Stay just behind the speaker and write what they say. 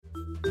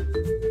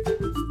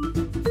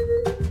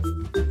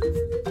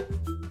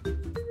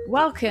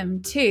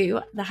Welcome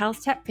to the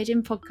Health Tech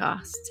Pigeon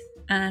podcast,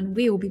 and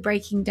we will be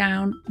breaking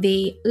down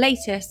the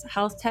latest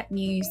health tech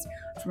news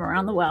from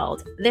around the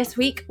world. This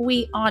week,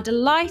 we are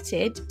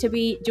delighted to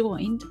be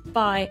joined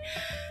by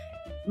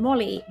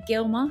Molly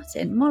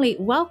Gill-Martin. Molly,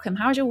 welcome.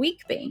 How's your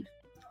week been?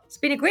 It's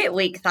been a great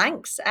week,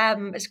 thanks.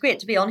 It's great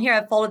to be on here.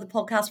 I've followed the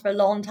podcast for a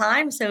long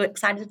time, so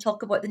excited to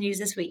talk about the news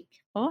this week.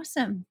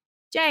 Awesome.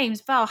 James,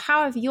 Val,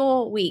 how have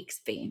your weeks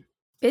been?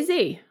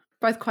 Busy.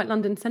 Both quite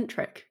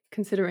London-centric,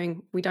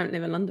 considering we don't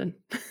live in London.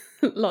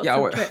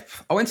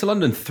 I went to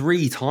London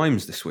 3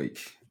 times this week,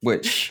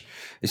 which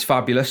is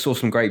fabulous. Saw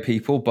some great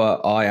people,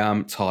 but I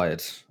am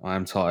tired.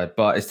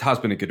 But it has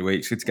been a good week.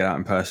 It's good to get out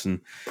in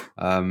person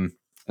and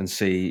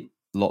see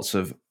lots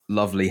of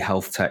lovely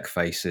health tech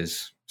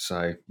faces.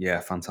 So,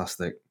 yeah,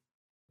 fantastic.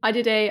 I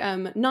did a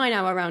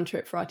 9-hour round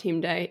trip for our team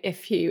day,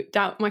 if you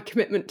doubt my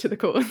commitment to the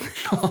cause.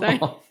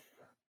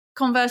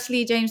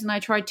 Conversely, James and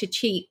I tried to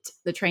cheat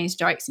the train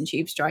strikes and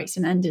tube strikes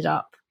and ended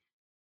up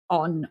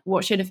on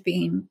what should have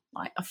been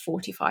like a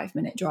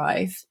 45-minute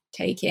drive,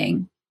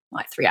 taking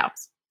like 3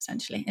 hours,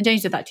 essentially. And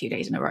James did that 2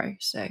 days in a row.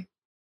 So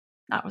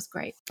that was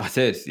great. I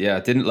did. Yeah, I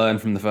didn't learn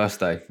from the first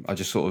day. I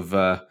just sort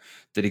of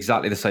did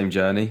exactly the same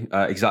journey,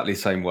 exactly the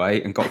same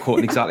way, and got caught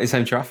in exactly the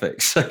same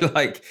traffic. So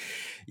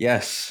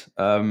yes.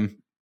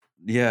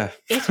 Yeah.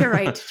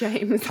 Iterate,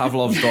 James.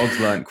 Pavlov's dogs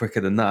learned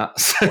quicker than that.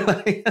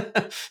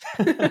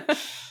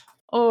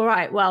 All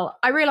right. Well,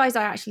 I realised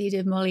I actually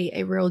did Molly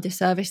a real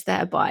disservice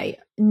there by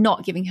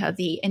not giving her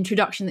the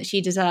introduction that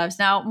she deserves.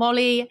 Now,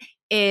 Molly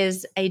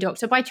is a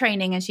doctor by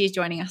training, and she's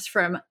joining us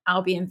from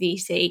Albion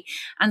VC.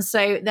 And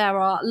so there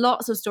are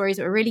lots of stories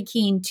that we're really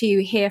keen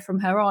to hear from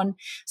her on.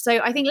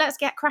 So I think let's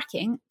get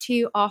cracking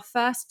to our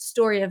first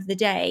story of the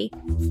day.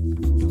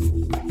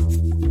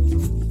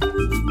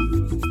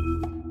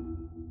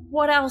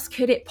 What else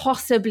could it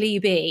possibly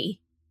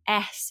be?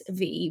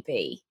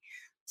 SVB.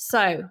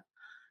 So,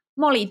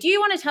 Molly, do you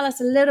want to tell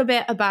us a little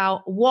bit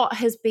about what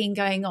has been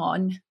going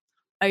on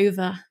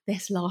over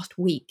this last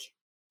week?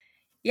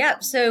 Yeah,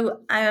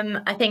 so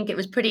I think it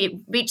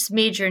reached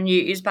major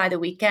news by the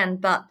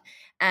weekend, but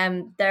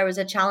there was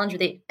a challenge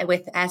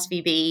with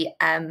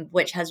SVB,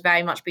 which has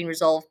very much been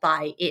resolved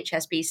by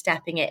HSB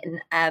stepping in,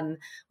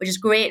 which is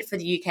great for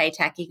the UK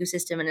tech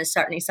ecosystem and is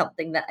certainly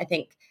something that I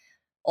think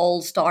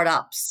all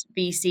startups,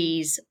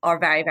 VCs are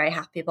very, very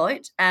happy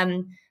about.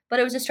 But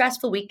it was a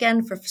stressful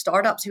weekend for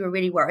startups who were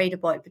really worried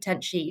about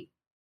potentially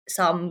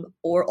some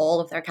or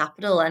all of their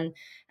capital. And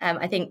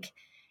I think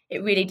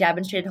it really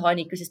demonstrated how an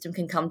ecosystem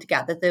can come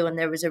together, though. And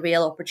there was a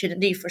real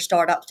opportunity for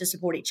startups to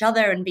support each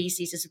other and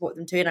VCs to support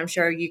them too. And I'm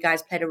sure you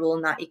guys played a role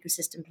in that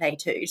ecosystem play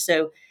too.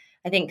 So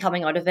I think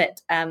coming out of it,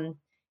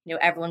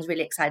 everyone's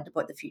really excited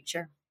about the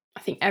future.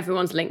 I think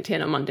everyone's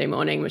LinkedIn on Monday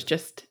morning was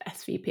just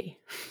SVP.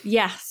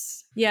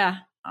 Yes. Yeah.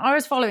 I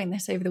was following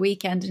this over the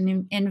weekend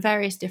and in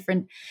various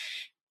different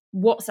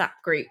WhatsApp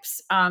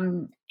groups,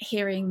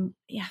 hearing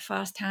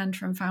firsthand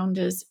from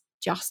founders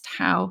just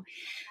how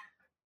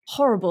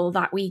horrible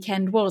that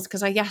weekend was,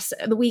 because I guess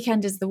the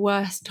weekend is the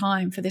worst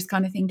time for this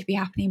kind of thing to be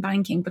happening in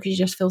banking, because you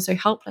just feel so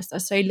helpless.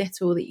 There's so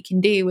little that you can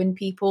do, and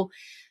people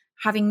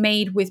having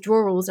made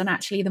withdrawals and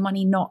actually the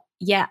money not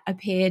yet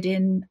appeared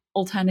in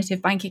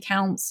alternative bank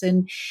accounts.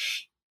 And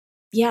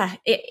yeah,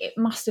 it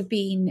must have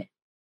been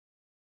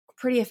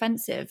pretty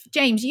offensive.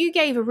 James, you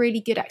gave a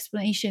really good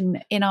explanation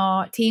in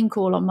our team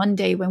call on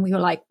Monday when we were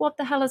like, what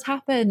the hell has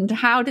happened?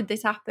 How did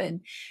this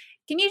happen?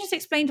 Can you just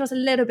explain to us a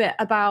little bit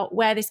about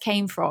where this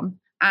came from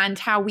and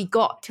how we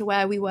got to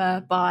where we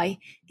were by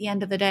the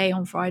end of the day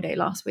on Friday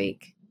last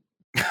week?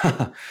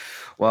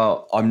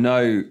 Well, I'm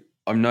no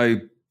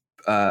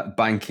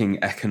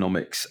banking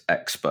economics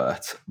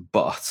expert,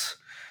 but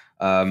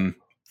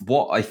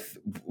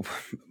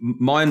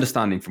my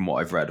understanding from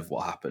what I've read of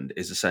what happened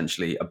is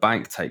essentially a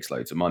bank takes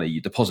loads of money, you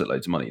deposit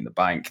loads of money in the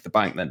bank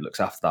then looks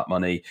after that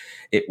money.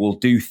 It will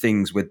do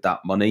things with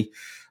that money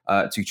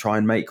to try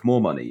and make more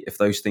money. If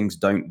those things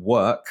don't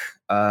work,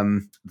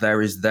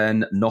 there is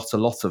then not a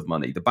lot of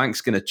money. The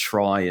bank's going to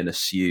try and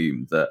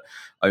assume that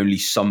only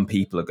some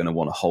people are going to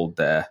want to hold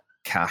their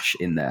cash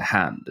in their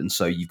hand. And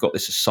so you've got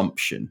this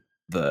assumption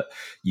that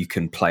you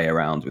can play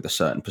around with a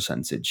certain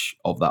percentage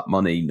of that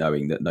money,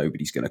 knowing that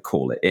nobody's going to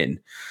call it in.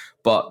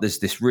 But there's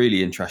this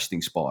really interesting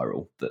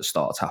spiral that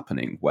starts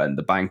happening when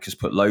the bank has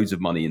put loads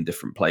of money in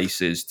different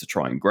places to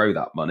try and grow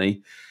that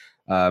money.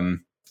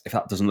 If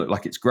that doesn't look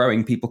like it's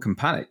growing, people can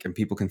panic and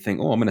people can think,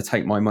 oh, I'm going to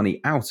take my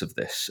money out of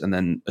this. And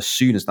then as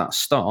soon as that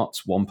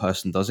starts, one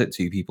person does it,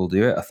 2 people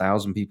do it,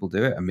 1,000 people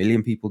do it, 1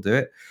 million people do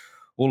it.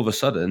 All of a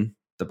sudden,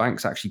 the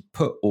banks actually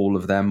put all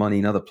of their money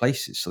in other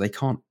places. So they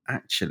can't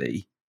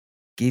actually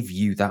give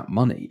you that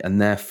money, and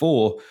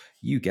therefore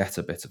you get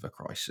a bit of a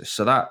crisis.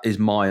 So that is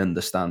my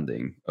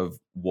understanding of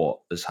what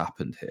has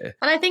happened here.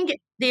 And I think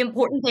the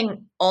important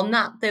thing on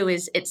that, though,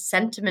 is it's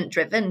sentiment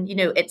driven.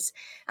 It's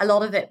a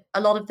lot of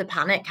the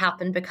panic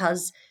happened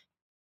because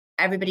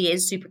everybody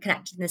is super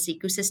connected in this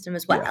ecosystem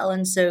as well. Yeah.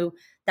 And so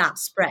that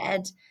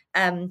spread.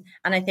 And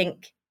I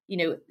think,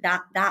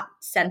 that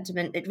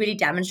sentiment, it really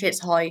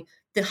demonstrates how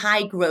the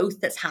high growth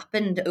that's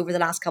happened over the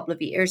last couple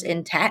of years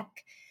in tech,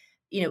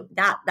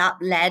 that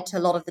led to a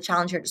lot of the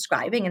challenge you're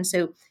describing. And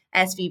so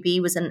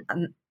SVB was an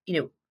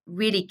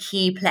really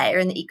key player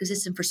in the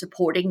ecosystem for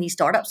supporting these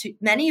startups,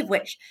 many of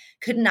which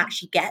couldn't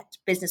actually get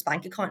business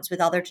bank accounts with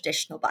other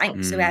traditional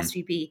banks. So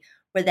SVB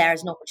were there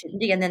as an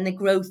opportunity, and then the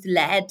growth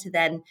led to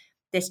then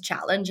this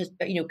challenge,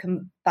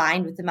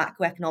 combined with the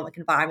macroeconomic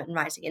environment and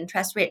rising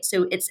interest rates.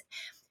 So it's,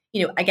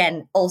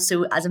 again,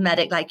 also as a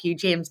medic like you,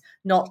 James,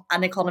 not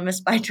an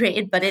economist by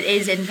trade, but it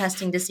is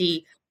interesting to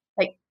see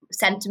like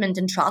sentiment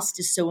and trust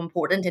is so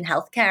important in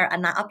healthcare,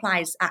 and that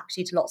applies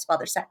actually to lots of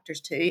other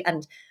sectors too.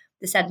 And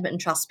the sentiment and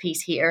trust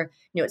piece here,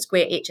 it's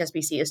great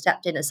HSBC has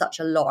stepped in as such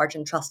a large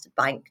and trusted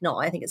bank now.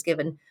 I think it's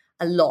given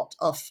a lot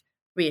of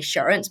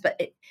reassurance, but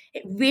it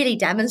really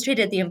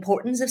demonstrated the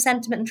importance of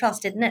sentiment and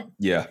trust, didn't it?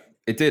 Yeah,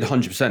 it did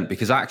 100%,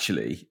 because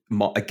actually,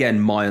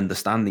 my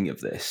understanding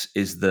of this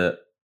is that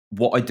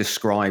what I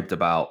described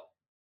about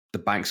the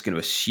bank's going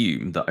to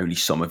assume that only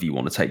some of you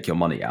want to take your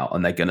money out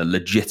and they're going to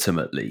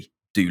legitimately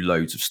do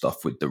loads of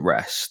stuff with the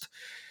rest.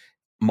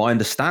 My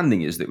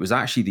understanding is that it was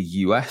actually the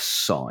US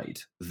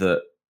side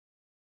that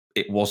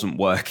it wasn't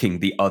working,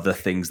 the other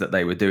things that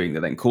they were doing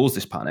that then caused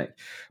this panic.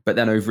 But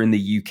then over in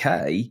the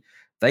UK,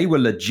 they were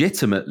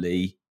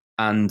legitimately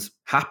and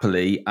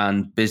happily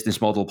and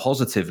business model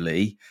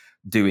positively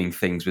doing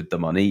things with the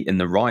money in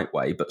the right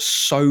way. But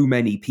so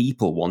many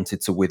people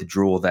wanted to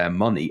withdraw their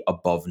money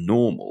above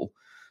normal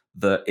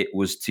that it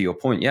was, to your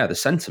point, the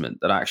sentiment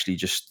that actually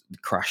just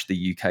crashed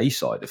the UK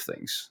side of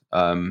things.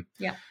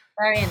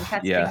 Very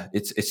interesting. Yeah,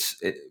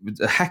 it's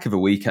a heck of a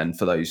weekend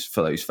for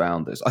those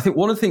founders. I think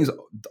one of the things,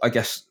 I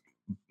guess,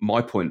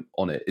 my point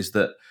on it is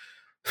that,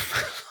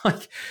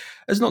 like,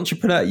 as an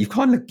entrepreneur, you've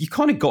kind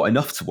of got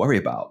enough to worry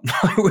about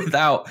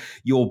without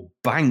your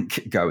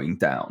bank going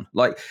down.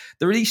 Like,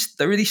 there are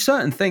these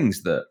certain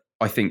things that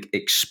I think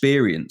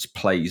experience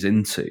plays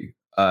into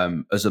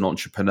as an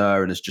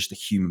entrepreneur and as just a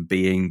human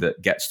being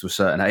that gets to a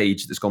certain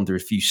age, that's gone through a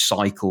few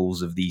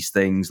cycles of these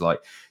things. Like,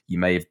 you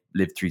may have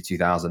lived through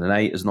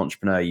 2008 as an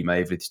entrepreneur. You may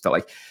have lived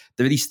like,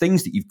 there are these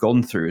things that you've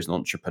gone through as an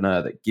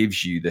entrepreneur that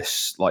gives you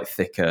this like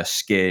thicker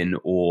skin,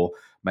 or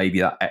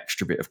maybe that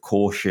extra bit of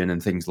caution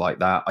and things like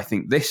that. I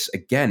think this,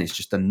 again, is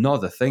just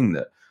another thing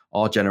that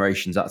our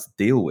generation's had to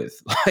deal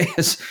with. Like,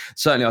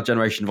 certainly our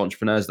generation of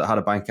entrepreneurs that had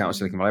a bank account in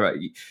Silicon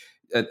Valley,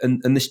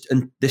 and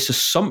this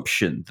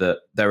assumption that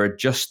there are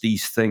just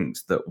these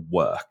things that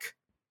work,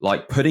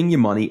 like putting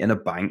your money in a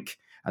bank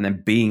and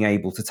then being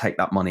able to take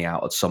that money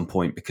out at some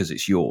point because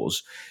it's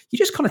yours, you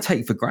just kind of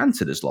take for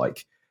granted as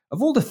like,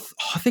 of all the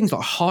things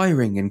like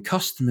hiring and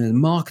customer and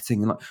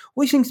marketing and like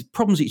all these things,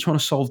 problems that you're trying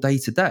to solve day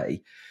to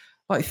day,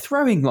 like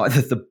throwing like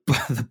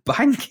the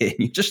bank in,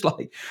 you're just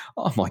like,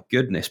 oh my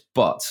goodness.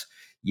 But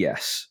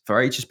yes,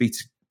 for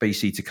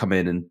HSBC to come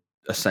in and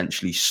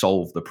essentially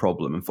solve the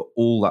problem, and for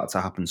all that to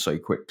happen so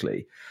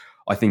quickly,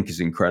 I think is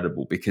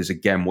incredible. Because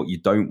again, what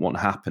you don't want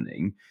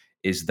happening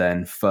is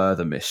then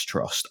further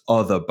mistrust,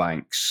 other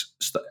banks,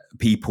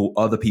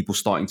 other people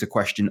starting to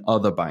question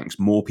other banks,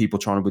 more people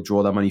trying to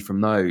withdraw their money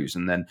from those,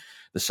 and then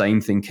the same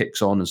thing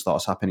kicks on and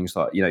starts happening.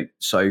 So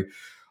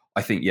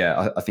I think,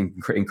 I think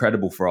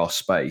incredible for our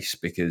space,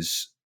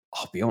 because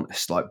I'll be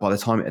honest, like by the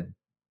time it had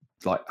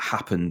like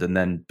happened and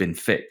then been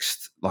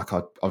fixed, like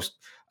I was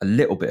a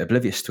little bit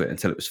oblivious to it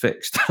until it was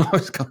fixed. I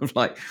was kind of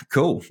like,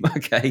 cool,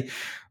 okay.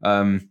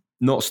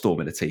 Not a storm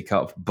in a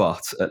teacup,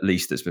 but at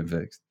least it's been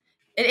fixed.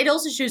 It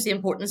also shows the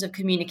importance of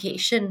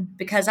communication,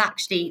 because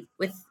actually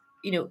with,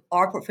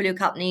 our portfolio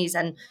companies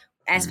and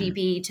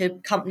SVB to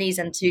companies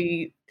and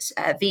to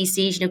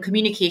VCs,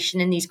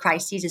 communication in these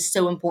crises is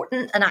so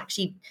important. And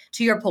actually,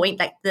 to your point,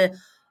 like the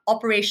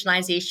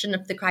operationalization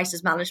of the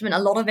crisis management, a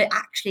lot of it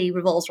actually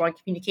revolves around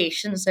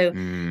communication. So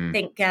I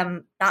think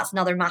that's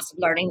another massive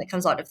learning that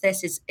comes out of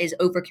this is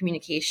over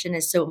communication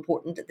is so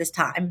important at this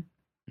time.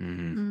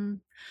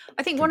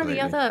 I think one of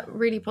the other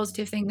really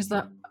positive things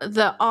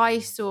that I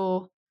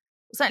saw,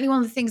 certainly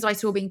one of the things I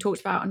saw being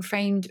talked about and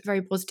framed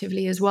very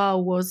positively as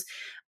well, was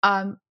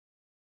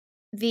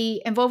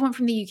the involvement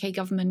from the UK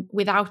government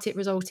without it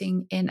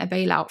resulting in a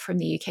bailout from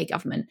the UK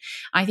government.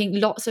 I think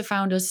lots of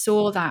founders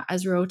saw that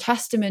as a real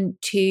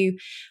testament to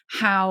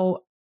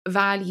how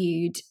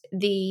valued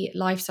the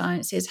life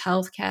sciences,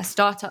 healthcare,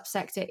 startup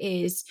sector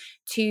is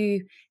to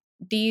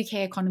the UK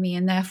economy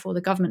and therefore the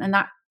government, and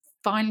that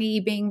finally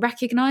being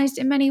recognised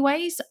in many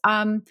ways,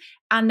 and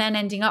then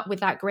ending up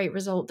with that great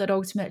result that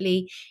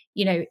ultimately,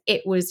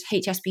 it was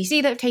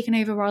HSBC that have taken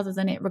over rather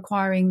than it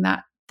requiring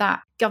that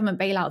government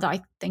bailout that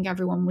I think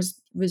everyone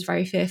was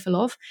very fearful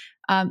of.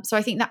 So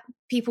I think that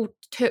people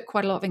took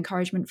quite a lot of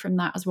encouragement from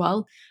that as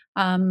well.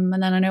 And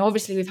then I know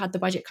obviously we've had the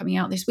budget coming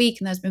out this week,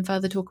 and there's been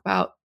further talk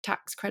about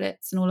tax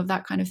credits and all of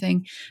that kind of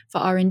thing for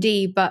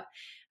R&D. But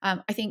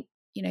I think,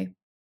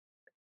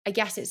 I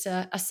guess it's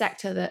a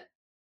sector that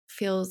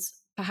feels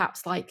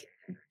perhaps like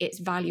its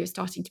value is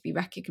starting to be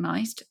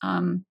recognised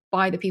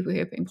by the people who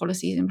are putting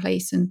policies in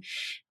place and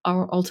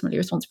are ultimately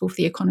responsible for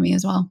the economy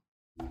as well.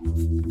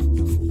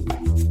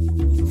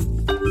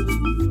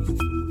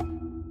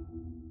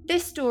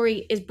 This story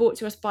story is brought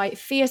to us by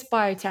Fierce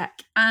Biotech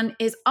and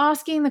is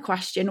asking the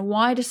question,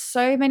 why do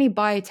so many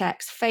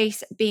biotechs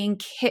face being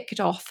kicked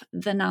off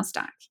the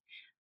NASDAQ?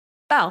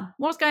 Belle,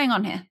 what's going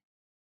on here?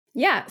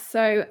 Yeah,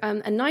 so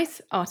a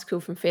nice article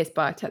from Fierce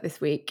Biotech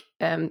this week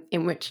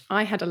in which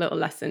I had a little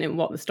lesson in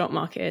what the stock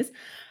market is.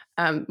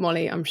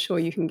 Molly, I'm sure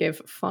you can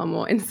give far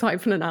more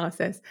insightful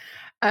analysis.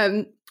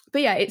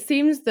 But yeah, it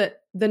seems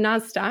that the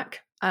NASDAQ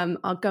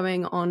are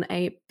going on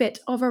a bit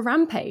of a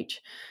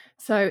rampage.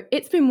 So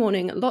it's been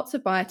warning lots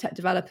of biotech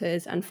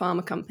developers and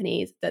pharma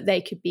companies that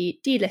they could be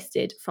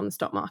delisted from the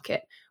stock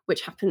market,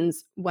 which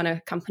happens when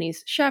a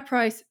company's share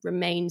price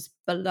remains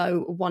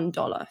below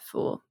 $1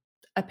 for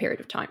a period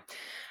of time.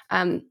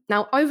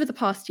 Now, over the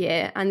past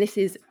year, and this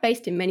is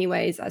based in many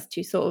ways as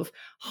to sort of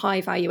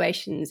high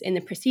valuations in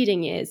the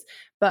preceding years,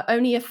 but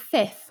only a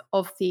fifth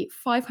of the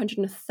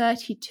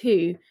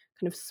 532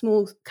 kind of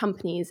small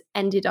companies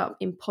ended up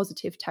in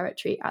positive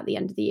territory at the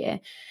end of the year.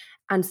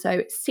 And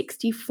so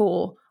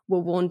 64 were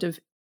warned of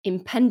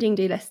impending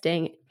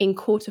delisting in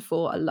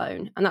Q4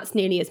 alone. And that's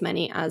nearly as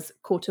many as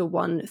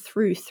Q1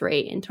 through 3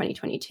 in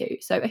 2022.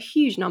 So a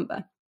huge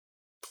number.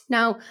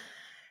 Now,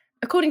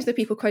 according to the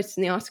people quoted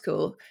in the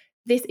article,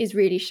 this is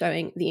really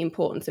showing the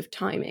importance of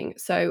timing.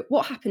 So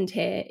what happened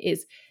here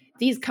is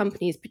these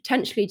companies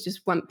potentially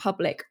just went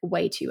public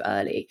way too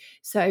early.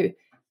 So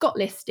got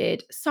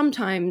listed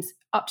sometimes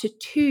up to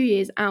 2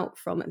 years out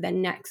from their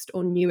next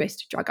or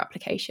newest drug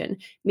application,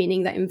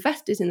 meaning that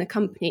investors in the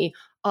company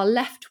are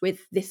left with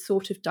this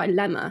sort of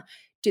dilemma.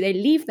 Do they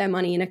leave their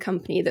money in a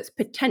company that's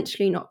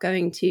potentially not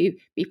going to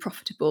be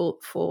profitable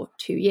for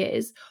 2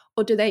 years?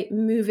 Or do they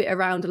move it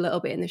around a little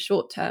bit in the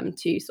short term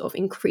to sort of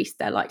increase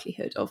their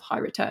likelihood of high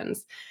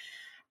returns?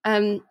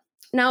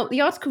 Now,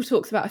 the article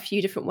talks about a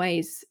few different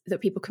ways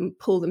that people can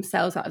pull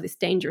themselves out of this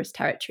dangerous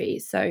territory.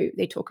 So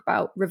they talk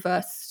about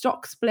reverse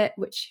stock split,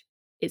 which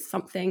is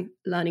something,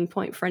 learning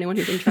point for anyone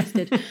who's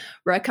interested,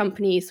 where a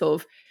company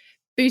sort of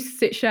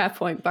boosts its share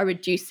point by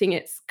reducing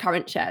its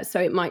current shares. So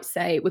it might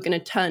say, we're going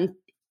to turn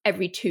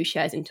every 2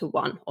 shares into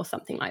 1 or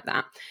something like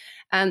that.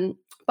 But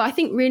I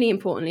think really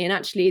importantly, and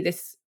actually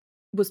this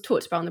was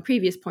talked about on the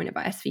previous point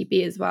about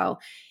SVB as well,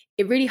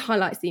 it really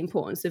highlights the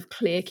importance of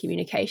clear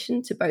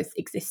communication to both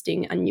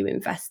existing and new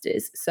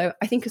investors. So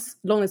I think as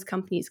long as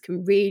companies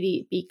can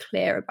really be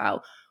clear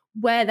about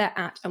where they're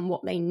at and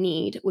what they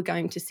need, we're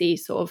going to see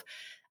sort of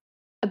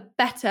a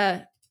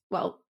better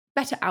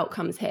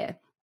outcomes here.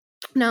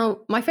 Now,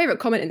 my favorite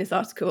comment in this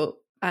article,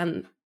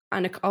 and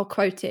I'll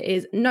quote it,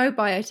 is no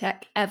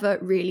biotech ever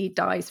really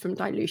dies from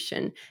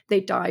dilution.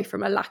 They die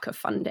from a lack of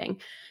funding.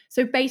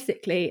 So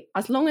basically,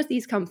 as long as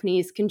these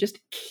companies can just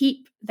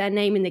keep their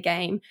name in the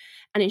game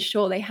and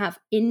ensure they have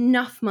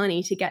enough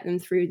money to get them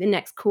through the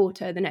next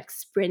quarter, the next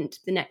sprint,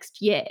 the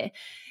next year,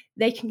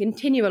 they can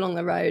continue along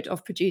the road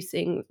of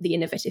producing the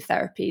innovative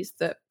therapies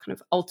that kind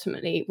of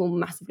ultimately will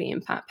massively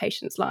impact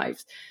patients'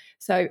 lives.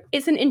 So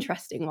it's an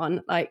interesting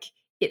one. Like,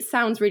 it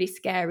sounds really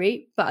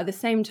scary, but at the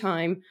same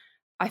time,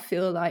 I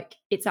feel like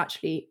it's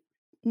actually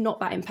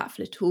not that impactful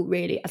at all,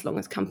 really, as long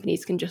as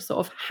companies can just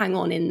sort of hang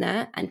on in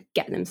there and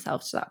get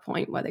themselves to that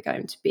point where they're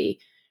going to be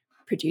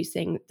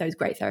producing those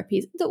great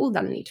therapies that will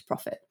then lead to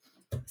profit.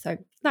 So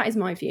that is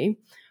my view.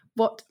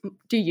 What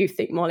do you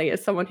think, Molly,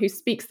 as someone who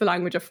speaks the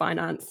language of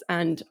finance?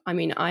 And I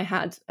mean, I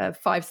had a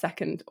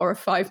 5-second or a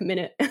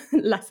 5-minute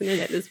lesson in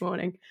it this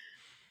morning.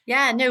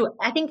 Yeah, no,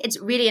 I think it's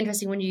really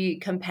interesting when you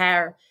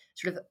compare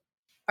sort of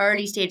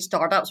early stage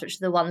startups, which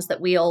are the ones that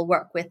we all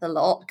work with a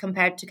lot,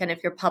 compared to kind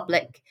of your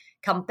public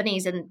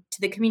companies, and to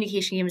the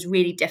communication game is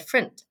really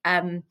different.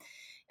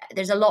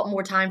 There's a lot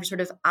more time for sort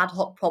of ad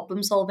hoc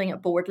problem solving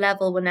at board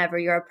level whenever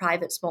you're a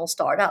private small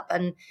startup,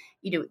 and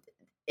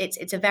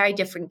it's a very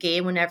different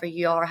game whenever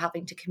you are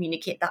having to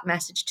communicate that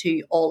message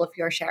to all of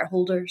your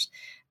shareholders.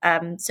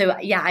 So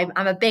yeah,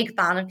 I'm a big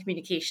fan of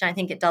communication. I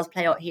think it does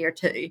play out here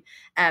too.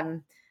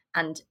 And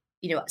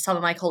some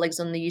of my colleagues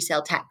on the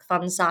UCL Tech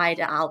Fund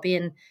side at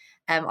Albion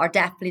are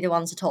definitely the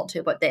ones to talk to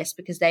about this,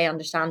 because they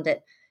understand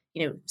it,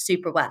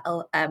 super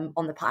well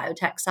on the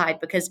biotech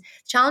side. Because the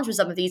challenge with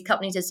some of these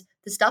companies is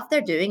the stuff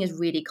they're doing is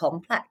really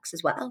complex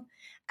as well.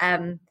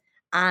 And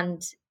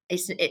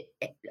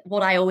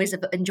what I always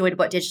have enjoyed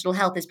about digital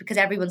health is because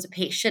everyone's a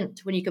patient.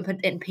 When you can put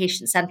it in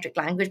patient-centric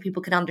language,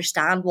 people can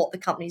understand what the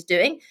company's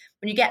doing.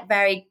 When you get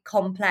very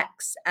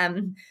complex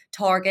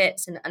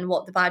targets and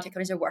what the biotech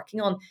companies are working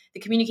on,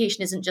 the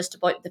communication isn't just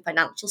about the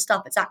financial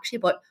stuff. It's actually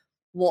about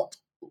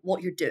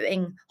what you're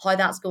doing, how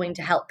that's going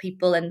to help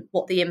people, and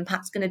what the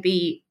impact's going to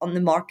be on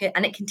the market.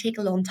 And it can take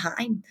a long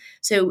time.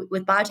 So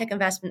with biotech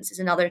investments is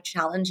another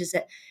challenge, is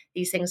that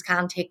these things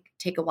can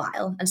take a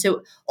while. And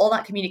so all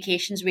that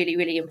communication is really,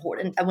 really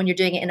important. And when you're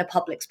doing it in a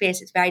public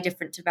space, it's very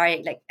different to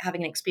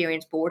having an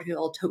experienced board who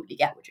all totally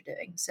get what you're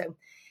doing. So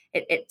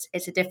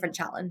it's a different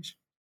challenge.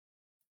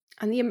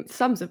 And the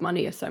sums of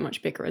money are so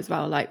much bigger as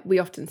well. Like, we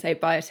often say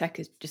biotech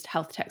is just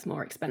health tech's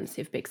more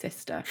expensive big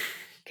sister,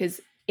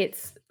 because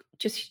it's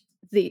just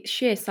the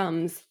sheer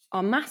sums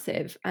are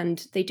massive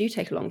and they do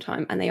take a long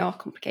time and they are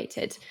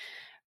complicated.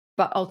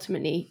 But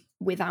ultimately,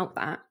 without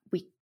that,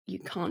 we you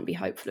can't be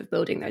hopeful of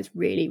building those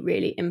really,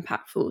 really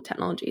impactful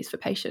technologies for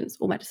patients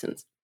or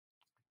medicines.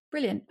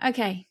 Brilliant.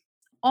 Okay,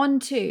 on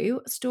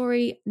to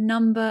story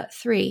number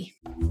 3.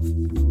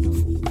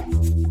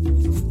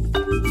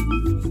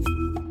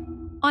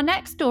 Our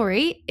next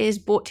story is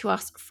brought to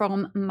us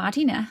from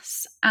Maddie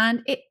Ness,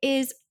 and it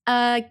is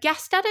a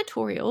guest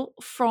editorial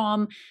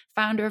from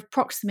founder of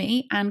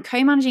Proximie and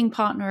co-managing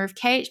partner of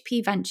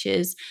KHP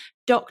Ventures,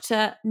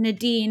 Dr.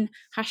 Nadine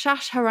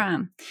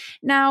Hashashharam.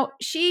 Now,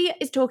 she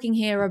is talking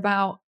here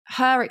about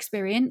her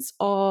experience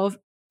of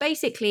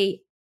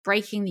basically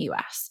breaking the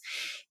US,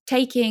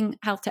 taking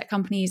health tech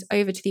companies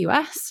over to the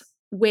US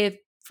with,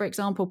 for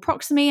example,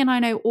 Proximie, and I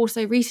know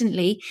also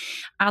recently,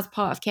 as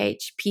part of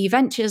KHP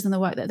Ventures and the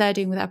work that they're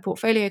doing with their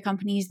portfolio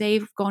companies,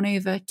 they've gone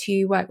over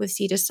to work with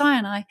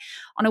Cedars-Sinai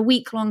on a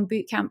week-long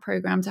bootcamp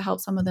program to help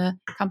some of the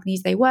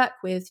companies they work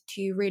with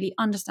to really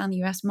understand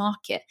the US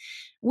market.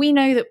 We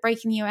know that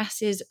breaking the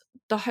US is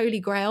the holy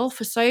grail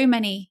for so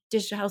many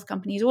digital health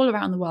companies all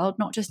around the world,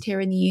 not just here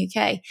in the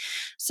UK.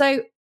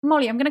 So,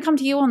 Molly, I'm going to come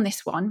to you on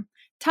this one.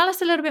 Tell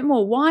us a little bit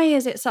more. Why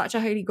is it such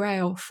a holy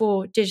grail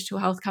for digital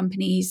health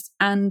companies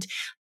and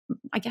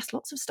I guess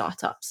lots of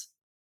startups?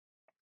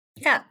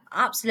 Yeah,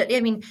 absolutely. I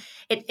mean,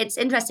 it's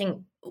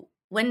interesting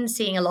when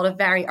seeing a lot of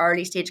very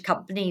early stage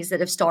companies that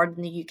have started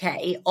in the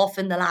UK.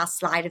 Often the last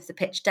slide of the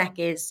pitch deck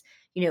is,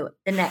 the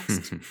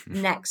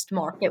next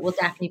market will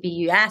definitely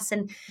be US.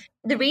 And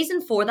the reason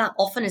for that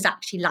often is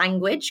actually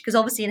language, because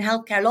obviously in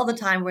healthcare, a lot of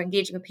the time we're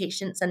engaging with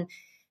patients, and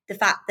the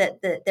fact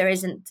that there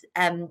isn't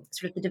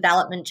sort of the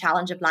development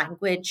challenge of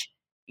language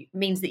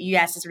means that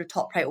US is sort of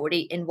top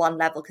priority in one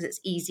level because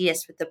it's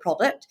easiest with the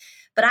product.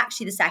 But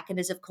actually the second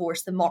is, of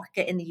course, the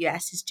market in the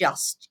US is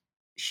just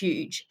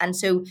huge. And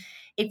so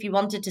if you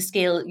wanted to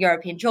scale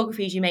European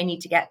geographies, you may need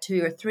to get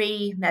 2 or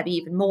 3, maybe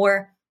even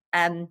more.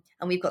 And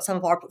we've got some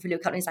of our portfolio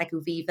companies like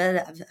Oviva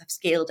that have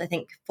scaled, I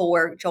think,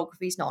 4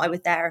 geographies now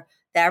with their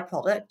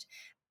product.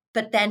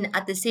 But then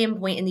at the same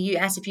point in the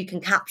US, if you can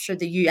capture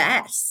the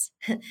US,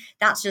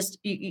 that's just,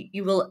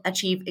 you will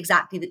achieve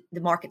exactly the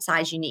market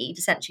size you need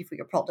essentially for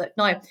your product.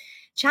 Now,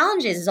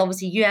 challenges is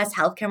obviously US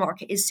healthcare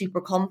market is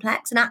super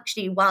complex. And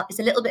actually, while it's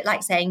a little bit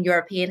like saying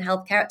European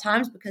healthcare at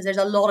times, because there's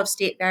a lot of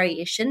state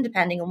variation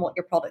depending on what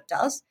your product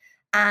does.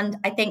 And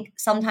I think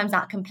sometimes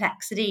that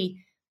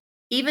complexity,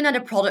 even at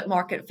a product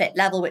market fit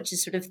level, which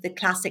is sort of the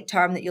classic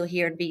term that you'll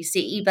hear in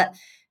VC, but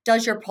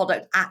does your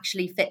product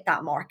actually fit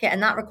that market?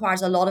 And that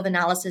requires a lot of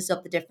analysis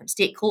of the different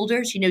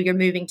stakeholders. You're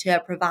moving to a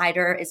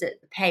provider. Is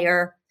it the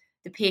payer?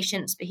 The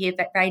patients behave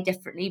very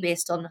differently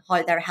based on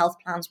how their health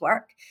plans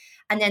work.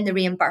 And then the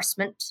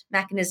reimbursement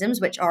mechanisms,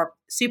 which are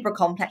super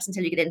complex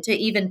until you get into it,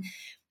 even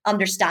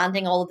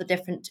understanding all of the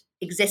different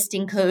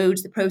existing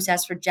codes, the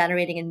process for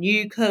generating a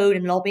new code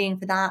and lobbying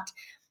for that.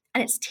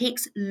 And it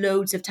takes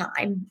loads of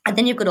time. And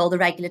then you've got all the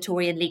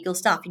regulatory and legal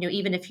stuff.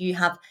 Even if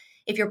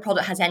your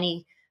product has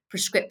any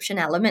prescription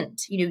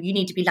element, you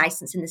need to be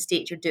licensed in the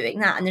state you're doing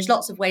that. And there's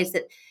lots of ways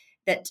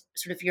that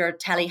sort of your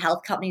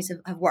telehealth companies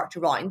have worked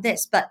around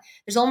this, but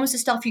there's almost the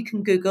stuff you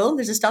can Google,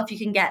 there's the stuff you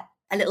can get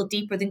a little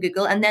deeper than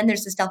Google, and then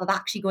there's the stuff of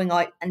actually going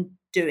out and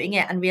doing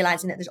it and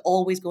realizing that there's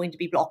always going to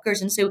be blockers.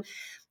 And so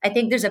I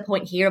think there's a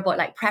point here about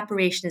like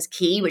preparation is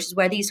key, which is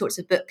where these sorts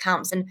of boot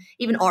camps and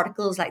even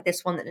articles like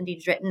this one that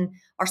Nadine's written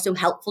are so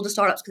helpful to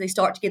startups, because they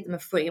start to give them a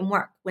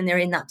framework when they're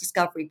in that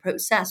discovery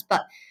process.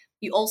 But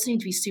you also need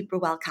to be super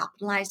well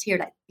capitalized here.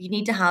 Like you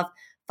need to have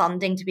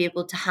funding to be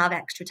able to have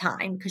extra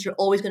time, because you're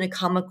always going to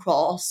come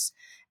across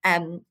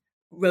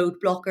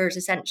roadblockers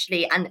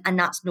essentially, and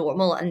that's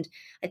normal. And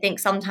I think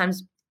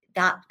sometimes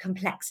that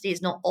complexity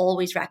is not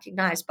always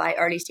recognized by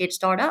early stage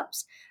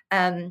startups.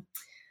 And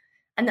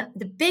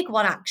the big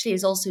one actually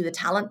is also the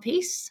talent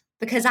piece,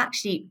 because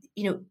actually,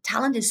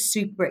 talent is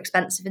super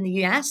expensive in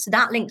the US. So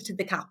that links to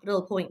the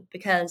capital point,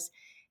 because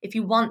if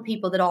you want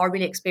people that are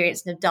really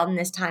experienced and have done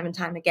this time and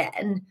time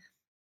again,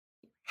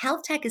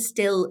 health tech is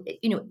still,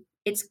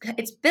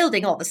 it's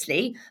building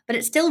obviously, but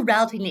it's still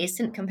relatively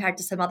nascent compared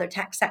to some other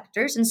tech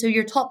sectors. And so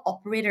your top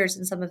operators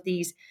in some of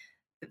these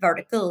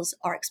verticals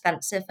are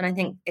expensive. And I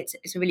think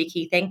it's a really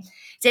key thing.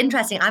 It's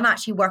interesting. I'm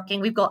actually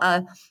we've got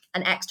an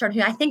extern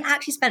who I think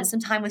actually spent some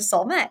time with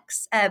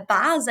Somex,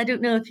 Baz. I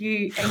don't know if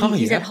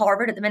he's at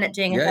Harvard at the minute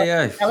doing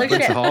a fellowship.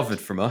 Went to Harvard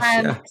from us.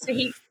 So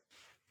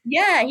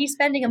he's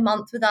spending a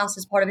month with us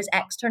as part of his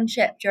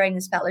externship during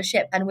this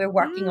fellowship, and we're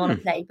working on a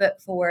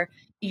playbook for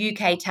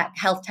UK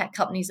health tech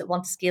companies that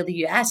want to scale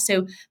the US.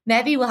 So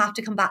maybe we'll have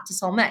to come back to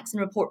Somex and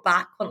report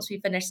back once we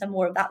finish some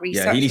more of that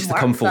research. Yeah, he needs to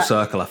come full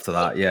circle after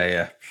that.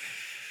 Yeah.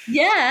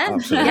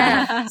 Absolutely.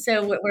 Yeah.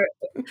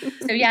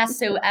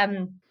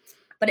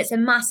 But it's a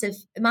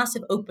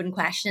massive open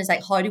question. Is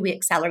like, how do we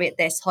accelerate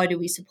this? How do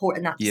we support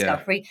in that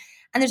discovery?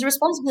 And there's a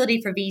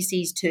responsibility for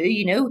VCs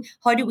too,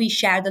 how do we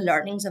share the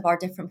learnings of our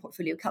different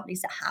portfolio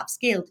companies that have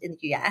scaled in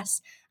the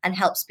US and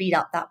help speed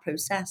up that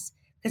process?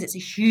 Because it's a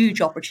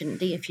huge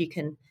opportunity if you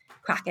can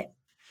crack it.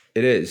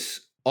 It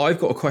is. I've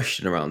got a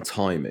question around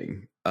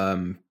timing,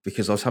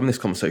 because I was having this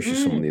conversation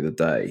with someone the other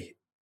day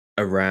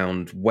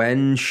around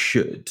when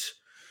should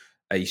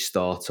a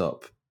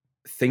startup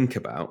think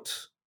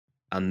about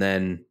and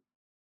then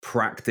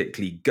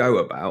practically go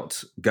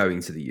about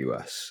going to the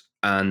US.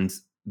 And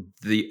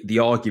the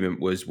argument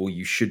was, well,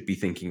 you should be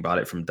thinking about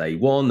it from day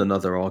one.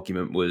 Another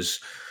argument was,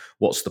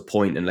 what's the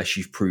point unless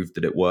you've proved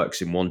that it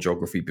works in one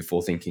geography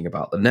before thinking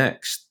about the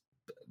next?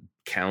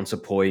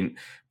 Counterpoint,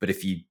 but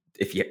if you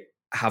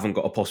haven't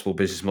got a possible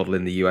business model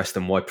in the US,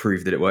 then why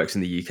prove that it works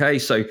in the UK?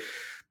 So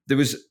there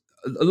was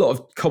a lot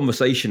of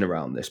conversation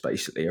around this,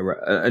 basically,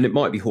 and it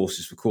might be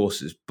horses for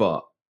courses,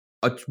 but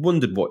I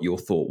wondered what your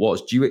thought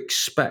was. Do you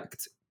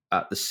expect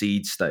at the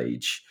seed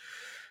stage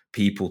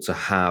people to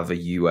have a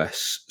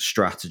US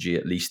strategy,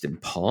 at least in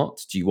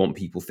part? Do you want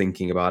people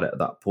thinking about it at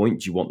that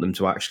point? Do you want them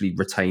to actually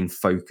retain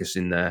focus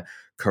in their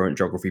current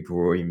geography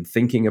before even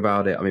thinking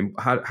about it? I mean,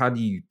 how do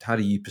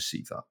you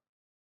perceive that?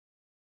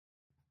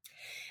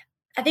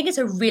 I think it's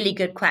a really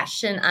good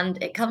question,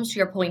 and it comes to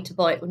your point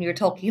about when you were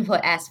talking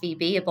about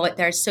SVB, about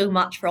there's so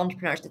much for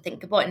entrepreneurs to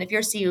think about. And if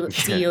you're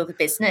CEO of a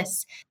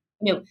business,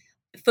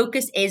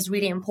 focus is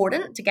really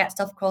important to get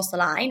stuff across the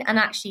line. And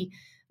actually,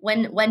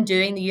 when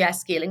doing the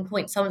US scaling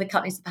point, some of the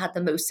companies that have had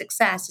the most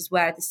success is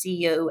where the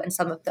CEO and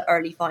some of the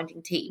early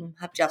founding team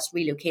have just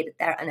relocated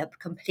there and have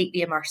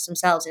completely immersed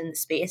themselves in the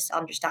space to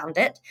understand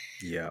it.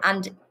 Yeah.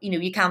 And,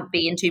 you can't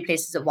be in two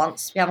places at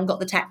once. We haven't got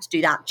the tech to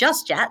do that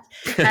just yet.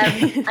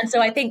 And so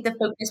I think the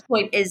focus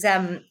point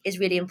is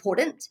really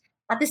important.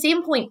 At the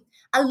same point,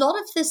 a lot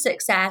of the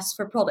success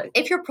for product,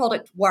 if your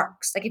product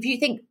works, like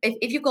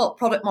if you've got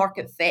product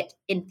market fit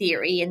in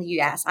theory in the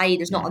US, i.e.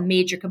 there's not a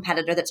major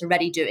competitor that's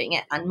already doing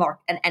it and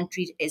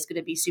entry is going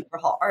to be super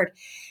hard,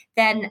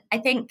 then I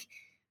think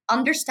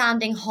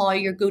understanding how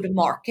your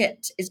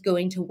go-to-market is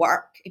going to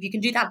work, if you can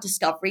do that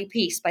discovery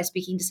piece by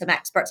speaking to some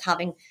experts,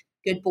 having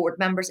good board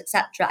members,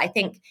 etc., I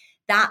think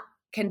that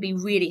can be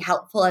really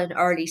helpful at an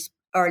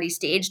early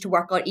stage to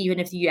work out,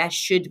 even if the US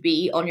should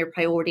be on your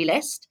priority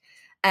list.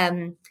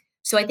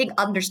 So I think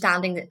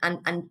understanding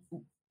and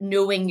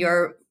knowing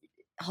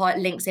how it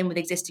links in with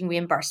existing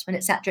reimbursement,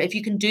 etc. If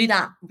you can do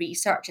that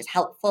research, is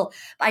helpful.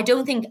 But I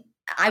don't think,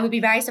 I would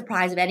be very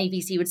surprised if any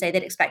VC would say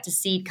they'd expect a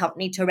seed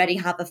company to already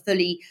have a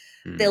fully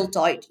built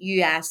out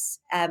US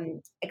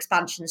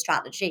expansion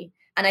strategy.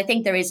 And I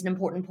think there is an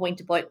important point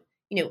about,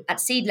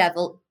 at seed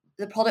level,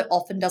 the product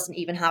often doesn't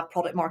even have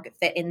product market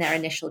fit in their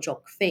initial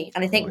geography.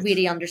 And I think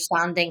really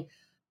understanding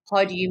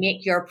how do you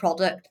make your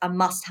product a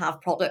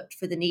must-have product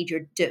for the need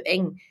you're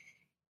doing,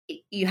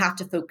 you have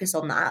to focus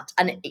on that.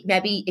 And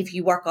maybe if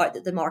you work out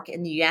that the market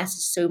in the US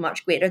is so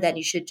much greater, then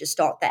you should just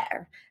start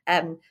there.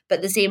 But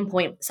at the same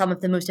point, some of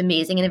the most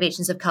amazing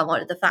innovations have come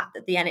out of the fact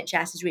that the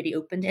NHS is really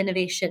open to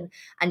innovation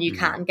and you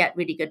can get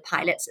really good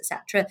pilots,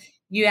 etc.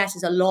 US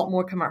is a lot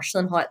more commercial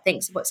in how it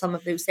thinks about some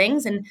of those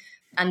things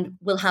and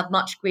will have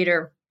much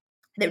greater,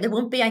 there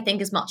won't be, I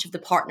think, as much of the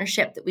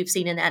partnership that we've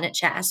seen in the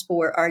NHS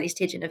for early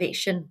stage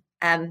innovation,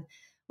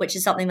 which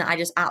is something that I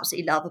just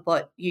absolutely love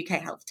about UK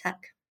health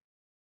tech.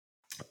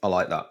 I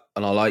like that.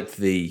 And I like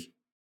the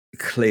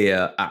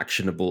clear,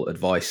 actionable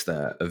advice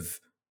there of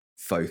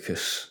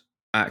focus.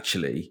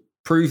 Actually,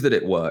 prove that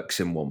it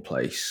works in one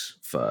place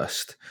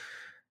first,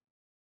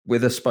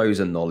 with, I suppose,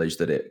 a knowledge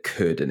that it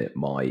could and it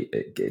might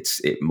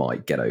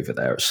get over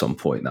there at some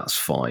point. That's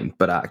fine.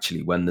 But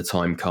actually, when the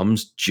time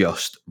comes,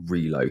 just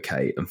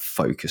relocate and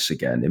focus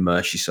again.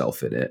 Immerse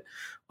yourself in it.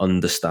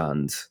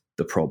 Understand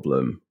the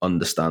problem.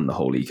 Understand the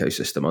whole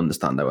ecosystem.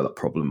 Understand how that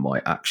problem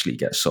might actually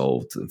get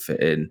solved and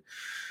fit in.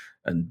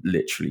 And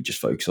literally just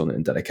focus on it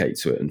and dedicate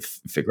to it and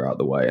figure out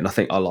the way. And I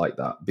think I like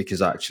that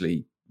because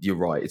actually, you're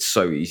right. It's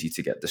so easy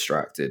to get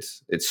distracted.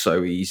 It's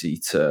so easy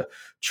to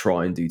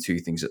try and do two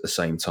things at the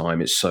same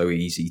time. It's so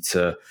easy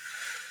to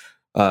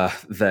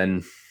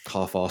then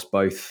half-ass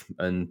both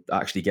and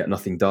actually get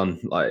nothing done.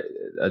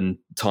 And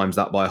times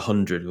that by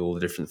 100 with all the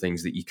different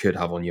things that you could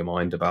have on your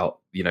mind about,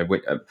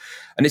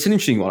 and it's an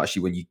interesting one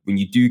actually. When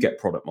you do get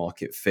product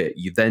market fit,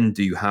 you then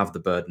do have the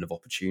burden of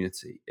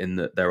opportunity in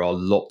that there are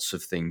lots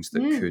of things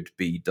that could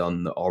be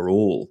done that are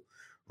all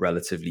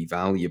relatively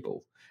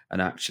valuable.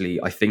 And actually,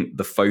 I think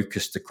the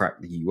focus to crack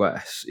the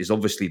US is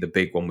obviously the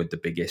big one with the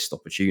biggest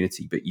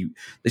opportunity, but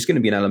there's going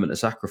to be an element of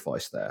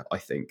sacrifice there, I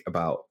think,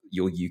 about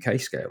your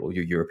UK scale or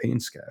your European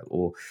scale,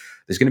 or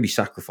there's going to be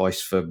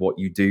sacrifice for what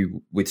you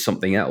do with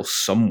something else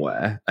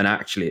somewhere. And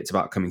actually, it's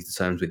about coming to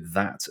terms with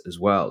that as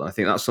well. And I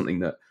think that's something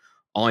that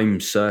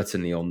I'm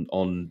certainly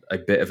on a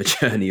bit of a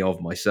journey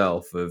of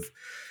myself, of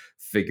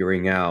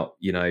figuring out,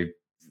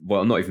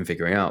 well, not even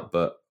figuring out,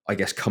 but I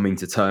guess coming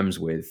to terms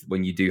with,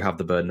 when you do have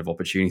the burden of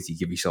opportunity,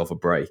 give yourself a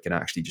break and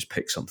actually just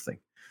pick something.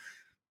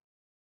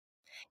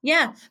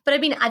 Yeah, but I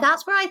mean,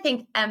 that's where I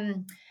think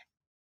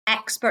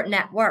expert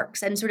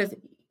networks and sort of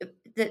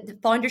the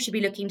founders should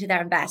be looking to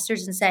their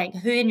investors and saying,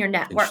 who in your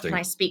network can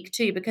I speak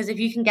to? Because if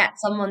you can get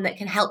someone that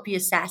can help you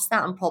assess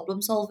that and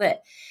problem solve it,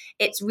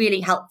 it's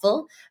really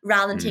helpful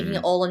rather than taking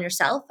it all on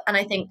yourself. And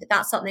I think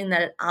that's something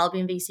that at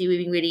Albion VC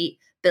we've been really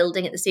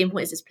building at the same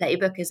point as this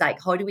playbook, is like,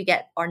 how do we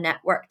get our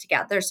network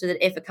together so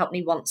that if a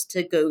company wants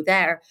to go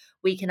there,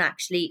 we can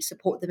actually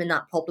support them in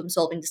that problem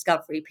solving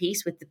discovery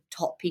piece with the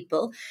top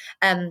people.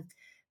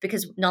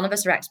 because none of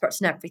us are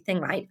experts in everything,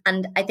 right?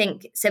 And I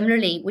think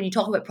similarly, when you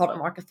talk about product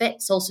market fit,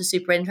 it's also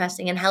super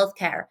interesting in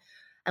healthcare.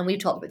 And we've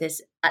talked about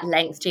this at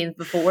length, James,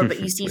 before,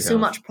 but you see so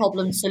much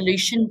problem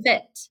solution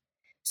fit.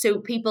 So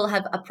people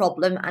have a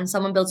problem and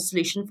someone builds a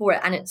solution for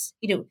it. And it's,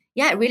 it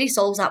really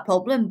solves that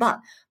problem. But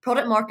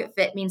product market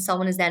fit means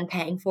someone is then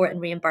paying for it and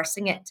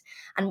reimbursing it.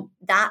 And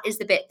that is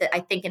the bit that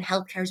I think in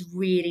healthcare is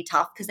really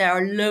tough, because there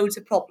are loads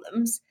of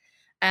problems,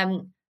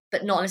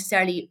 but not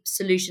necessarily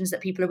solutions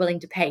that people are willing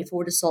to pay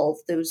for to solve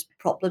those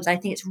problems. I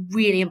think it's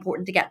really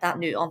important to get that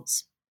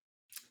nuance.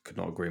 Could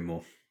not agree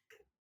more.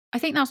 I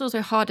think that's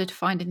also harder to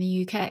find in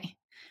the UK,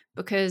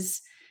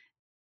 because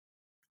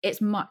it's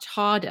much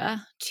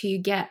harder to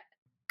get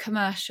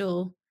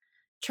commercial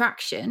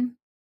traction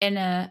in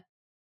a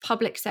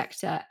public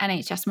sector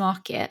NHS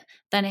market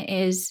than it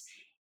is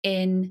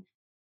in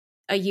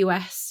a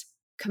US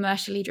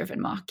commercially driven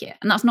market.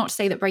 And that's not to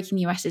say that breaking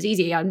the US is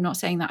easy. I'm not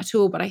saying that at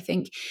all. But I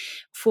think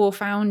for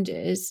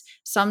founders,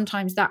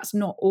 sometimes that's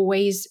not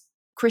always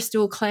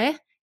crystal clear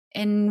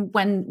in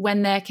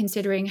when they're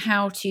considering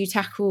how to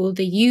tackle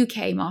the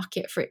UK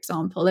market, for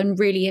example, and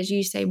really, as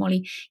you say,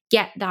 Molly,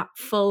 get that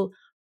full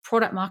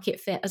product market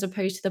fit as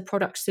opposed to the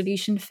product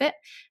solution fit,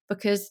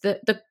 because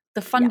the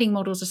funding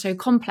models are so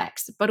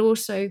complex, but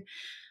also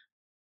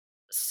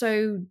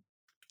so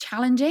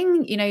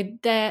challenging.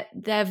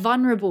 They're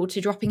vulnerable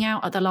to dropping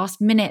out at the last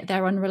minute.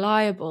 They're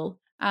unreliable.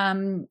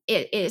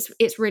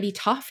 It's really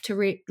tough to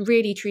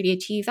really truly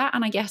achieve that.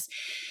 And I guess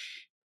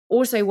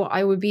also what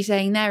I would be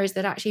saying there is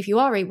that actually, if you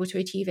are able to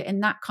achieve it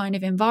in that kind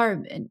of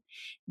environment,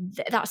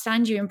 that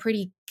stands you in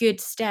pretty good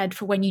stead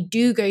for when you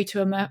do go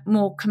to a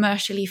more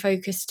commercially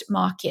focused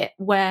market,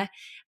 where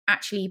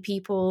actually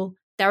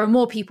there are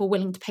more people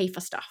willing to pay for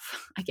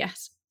stuff, I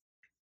guess.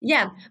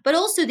 Yeah, but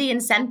also the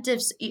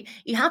incentives,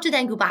 you have to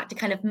then go back to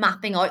kind of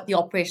mapping out the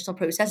operational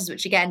processes,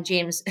 which again,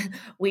 James,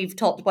 we've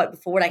talked about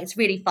before. Like, it's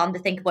really fun to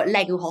think about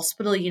Lego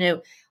Hospital,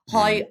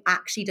 how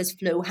actually does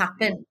flow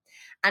happen?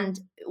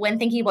 And when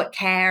thinking about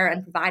care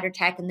and provider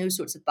tech and those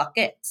sorts of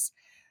buckets,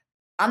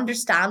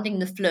 understanding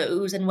the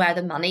flows and where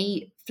the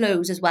money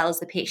flows as well as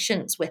the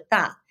patients with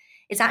that,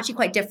 it's actually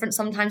quite different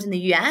sometimes in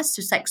the US.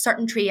 Just like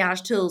certain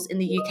triage tools in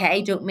the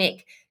UK don't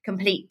make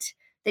complete,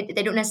 they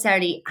don't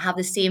necessarily have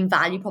the same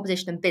value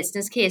proposition and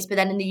business case. But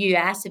then in the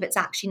US, if it's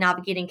actually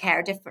navigating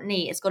care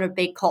differently, it's got a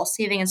big cost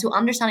saving. And so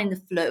understanding the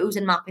flows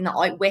and mapping that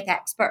out with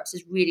experts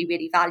is really,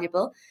 really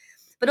valuable.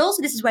 But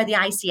also, this is where the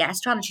ICS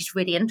strategy is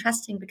really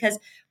interesting, because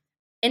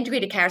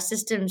integrated care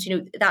systems,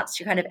 that's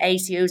your kind of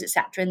ACOs,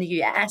 etc. in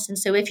the US. And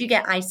so if you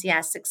get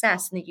ICS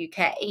success in the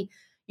UK,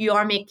 you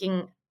are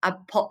making a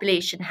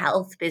population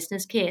health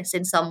business case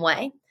in some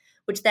way,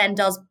 which then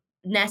does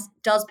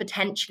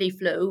potentially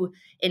flow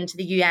into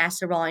the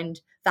US around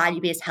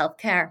value-based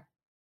healthcare,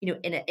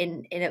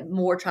 in a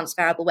more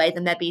transferable way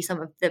than maybe some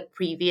of the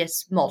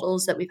previous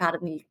models that we've had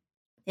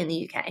in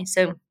the UK.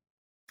 So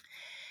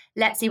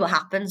let's see what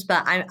happens,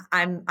 but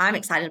I'm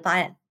excited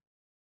by it.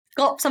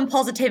 Got some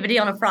positivity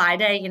on a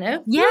Friday,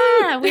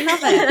 Yeah, we love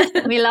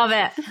it. We love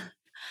it.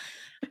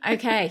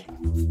 Okay.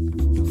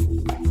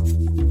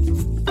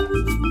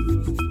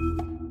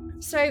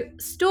 So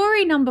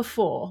story number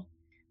 4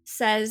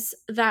 says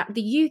that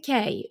the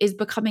UK is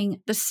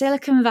becoming the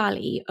Silicon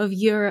Valley of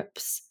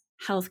Europe's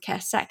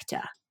healthcare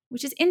sector,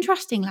 which is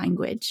interesting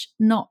language,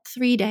 not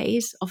 3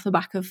 days off the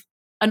back of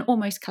an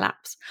almost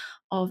collapse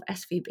of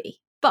SVB.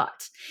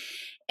 But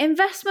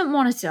Investment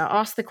Monitor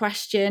asked the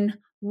question,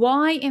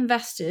 why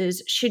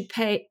investors should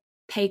pay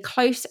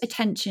close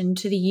attention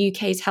to the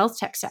UK's health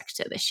tech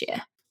sector this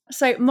year.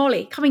 So,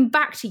 Molly, coming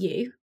back to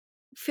you,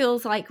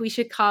 feels like we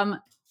should come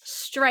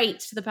straight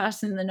to the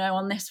person in the know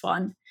on this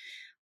one.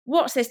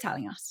 What's this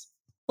telling us?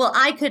 Well,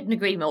 I couldn't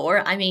agree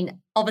more. I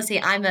mean,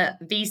 obviously, I'm a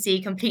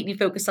VC completely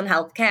focused on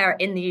healthcare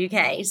in the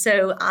UK.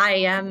 So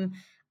I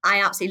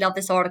absolutely love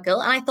this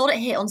article. And I thought it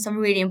hit on some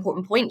really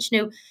important points.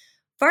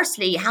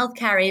 Firstly,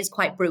 healthcare is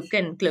quite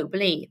broken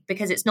globally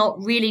because it's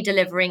not really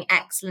delivering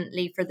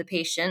excellently for the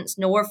patients,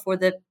 nor for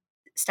the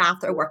staff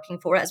that are working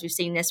for it, as we've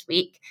seen this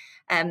week,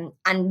 and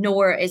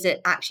nor is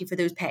it actually for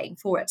those paying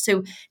for it.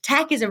 So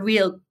tech is a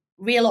real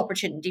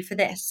opportunity for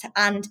this.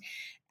 And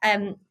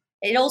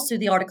it also,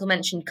 the article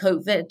mentioned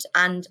COVID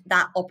and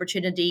that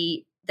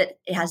opportunity that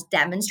it has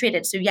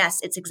demonstrated. So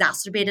yes, it's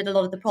exacerbated a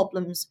lot of the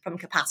problems from a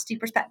capacity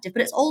perspective,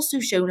 but it's also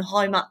shown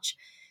how much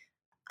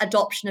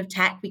adoption of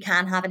tech we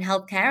can have in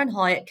healthcare and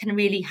how it can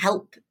really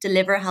help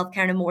deliver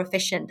healthcare in a more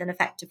efficient and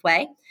effective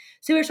way.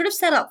 So we're sort of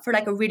set up for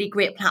like a really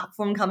great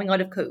platform coming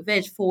out of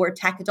COVID for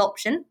tech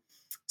adoption.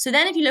 So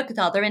then if you look at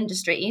other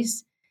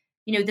industries,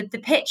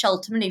 the pitch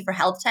ultimately for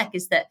health tech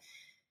is that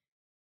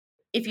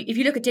if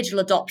you look at digital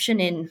adoption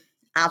in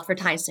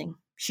advertising,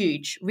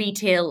 huge,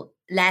 retail,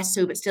 less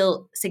so, but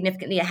still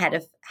significantly ahead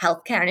of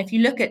healthcare. And if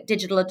you look at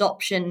digital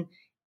adoption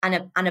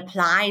and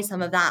apply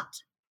some of that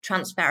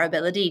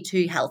transferability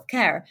to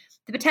healthcare,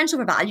 the potential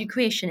for value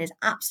creation is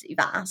absolutely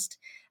vast.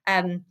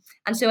 And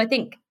so I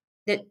think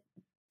that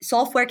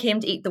software came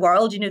to eat the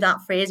world.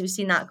 That phrase, we've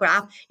seen that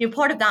graph.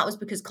 Part of that was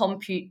because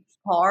compute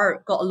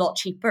car got a lot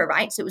cheaper,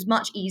 right? So it was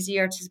much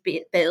easier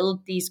to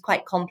build these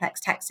quite complex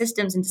tech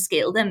systems and to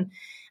scale them.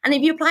 And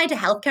if you apply to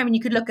healthcare, I mean,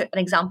 you could look at an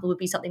example would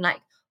be something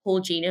like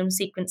whole genome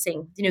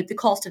sequencing. The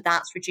cost of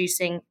that's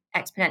reducing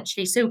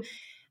exponentially. So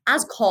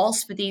as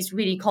costs for these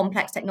really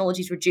complex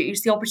technologies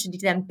reduce, the opportunity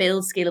to then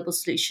build scalable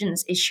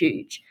solutions is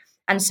huge.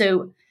 And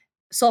so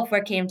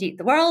software came to eat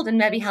the world, and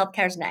maybe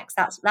healthcare's next.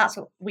 That's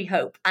what we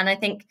hope. And I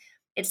think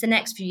it's the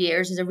next few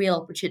years is a real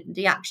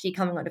opportunity actually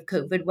coming out of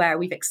COVID, where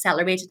we've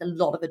accelerated a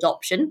lot of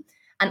adoption.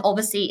 And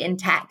obviously in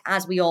tech,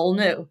 as we all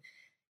know,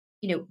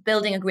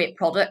 building a great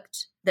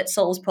product that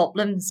solves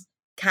problems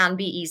can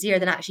be easier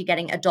than actually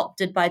getting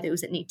adopted by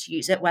those that need to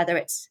use it, whether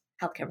it's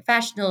healthcare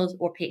professionals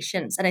or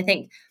patients. And I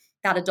think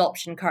that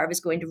adoption curve is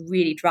going to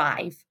really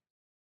drive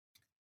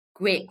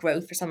great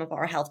growth for some of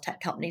our health tech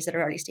companies that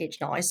are early stage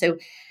now. So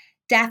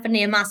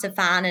definitely a massive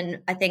fan. And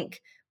I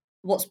think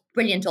what's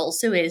brilliant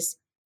also is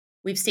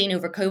we've seen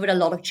over COVID a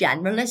lot of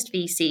generalist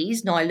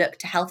VCs now look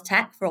to health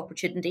tech for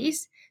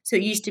opportunities. So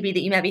it used to be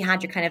that you maybe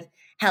had your kind of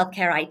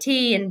healthcare IT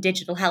and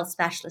digital health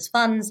specialist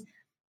funds.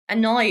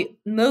 And now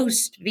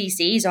most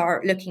VCs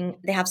are looking,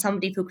 they have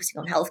somebody focusing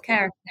on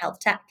healthcare, health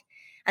tech.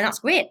 And that's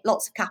great,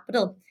 lots of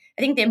capital.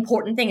 I think the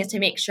important thing is to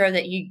make sure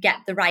that you get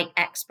the right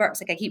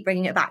experts. Like I keep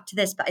bringing it back to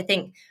this, but I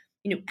think,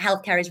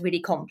 healthcare is really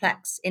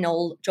complex in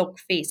all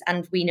geographies,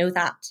 and we know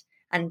that.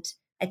 And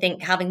I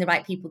think having the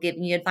right people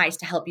giving you advice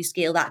to help you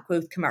scale that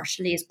growth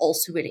commercially is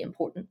also really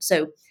important.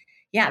 So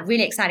yeah,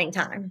 really exciting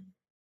time.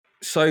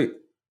 So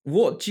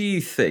what do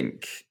you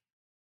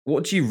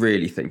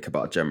really think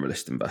about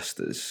generalist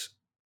investors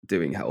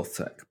doing health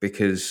tech?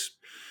 Because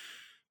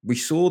we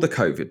saw the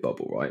COVID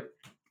bubble, right?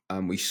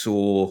 And we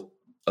saw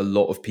a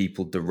lot of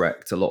people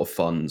direct, a lot of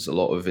funds, a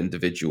lot of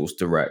individuals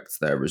direct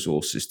their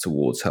resources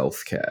towards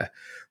healthcare,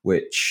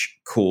 which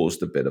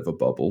caused a bit of a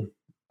bubble.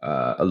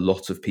 A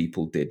lot of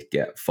people did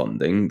get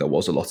funding. There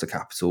was a lot of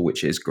capital,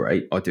 which is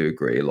great. I do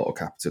agree, a lot of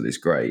capital is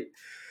great.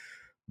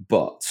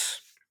 But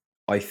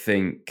I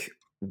think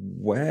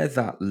where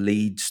that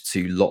leads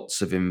to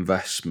lots of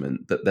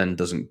investment that then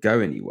doesn't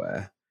go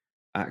anywhere,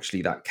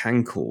 actually that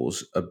can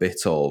cause a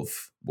bit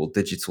of, well,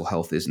 digital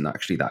health isn't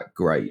actually that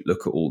great.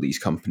 Look at all these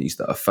companies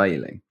that are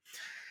failing.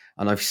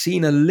 And I've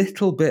seen a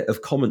little bit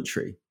of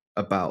commentary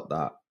about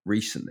that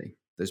recently.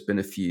 There's been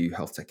a few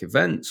health tech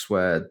events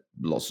where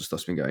lots of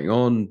stuff's been going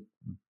on,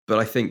 but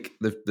I think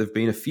there've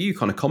been a few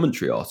kind of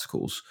commentary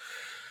articles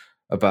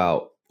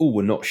about,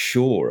 we're not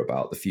sure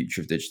about the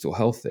future of digital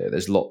health here.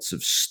 There's lots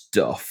of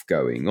stuff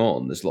going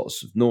on. There's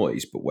lots of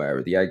noise, but where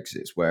are the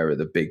exits? Where are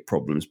the big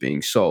problems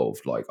being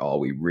solved? Like, are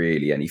we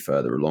really any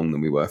further along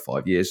than we were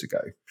 5 years ago?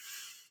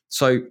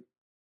 So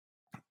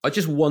I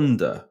just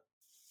wonder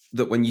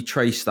that when you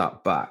trace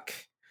that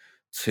back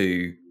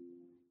to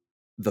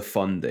the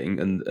funding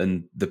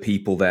and the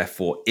people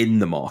therefore in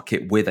the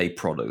market with a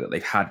product that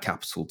they've had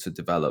capital to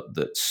develop,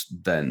 that's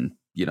then,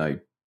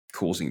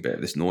 causing a bit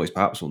of this noise,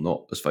 perhaps, or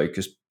not as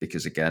focused,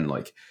 because again,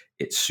 like,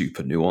 it's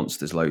super nuanced.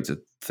 There's loads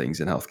of things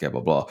in healthcare, blah,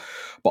 blah.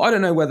 But I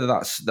don't know whether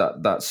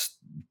that's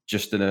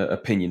just an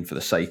opinion for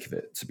the sake of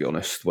it, to be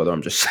honest, whether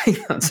I'm just saying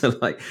that to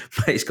like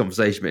make this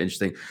conversation a bit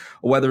interesting,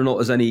 or whether or not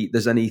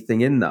there's anything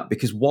in that.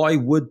 Because why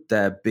would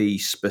there be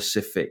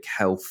specific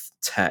health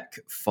tech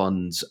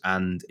funds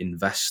and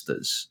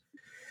investors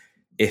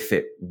if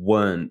it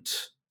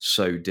weren't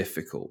so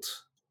difficult?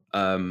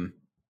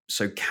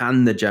 So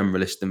can the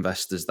generalist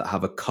investors that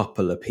have a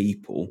couple of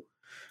people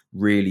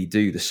really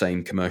do the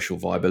same commercial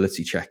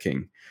viability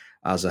checking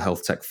as a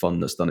health tech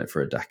fund that's done it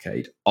for a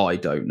decade? I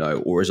don't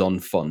know, or is on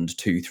fund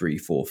 2, 3,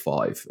 4,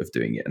 5 of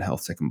doing it in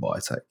health tech and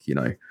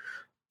biotech.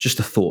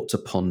 Just a thought to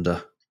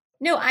ponder.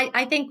 No,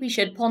 I think we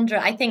should ponder.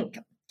 I think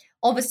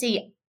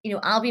obviously,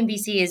 Albion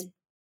VC is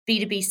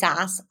B2B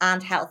SaaS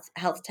and health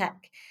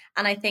tech.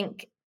 And I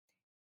think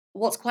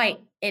what's quite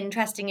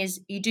interesting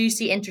is you do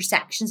see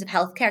intersections of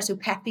healthcare. So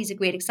Peppy is a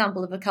great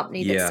example of a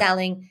company that's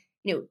selling,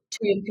 to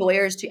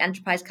employers, to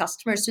enterprise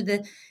customers. So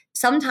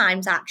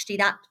sometimes actually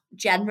that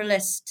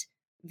generalist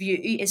view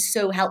is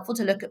so helpful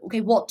to look at,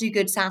 okay, what do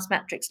good SaaS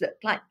metrics look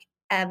like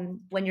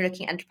when you're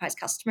looking at enterprise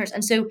customers?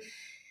 And so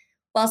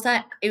whilst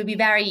it would be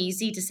very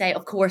easy to say,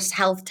 of course,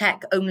 health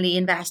tech only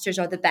investors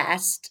are the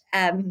best,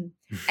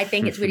 I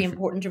think it's really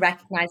important to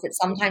recognize that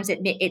sometimes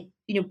it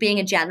being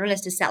a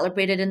generalist is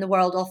celebrated in the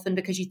world often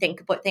because you think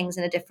about things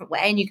in a different way,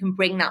 and you can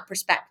bring that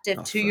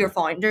perspective to your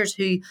founders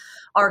who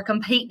are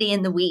completely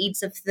in the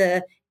weeds of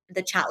the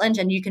challenge,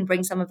 and you can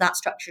bring some of that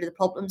structure to the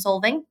problem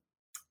solving.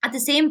 At the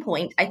same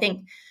point, I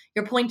think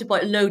your point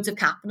about loads of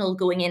capital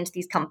going into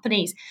these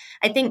companies,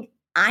 I think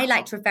I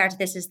like to refer to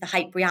this as the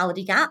hype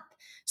reality gap.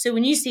 So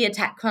when you see a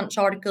TechCrunch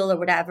article or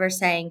whatever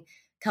saying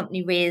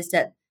company raised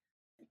at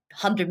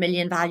 100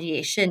 million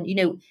valuation,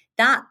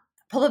 that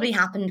probably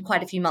happened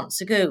quite a few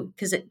months ago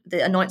because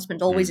the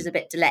announcement always is a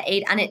bit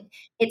delayed. And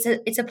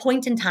it's a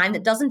point in time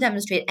that doesn't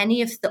demonstrate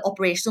any of the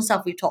operational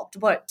stuff we've talked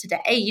about today.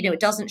 It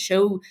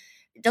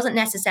doesn't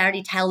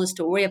necessarily tell the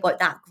story about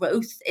that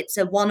growth. It's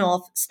a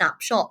one-off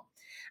snapshot.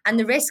 And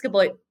the risk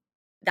about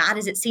that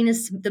is, it's seen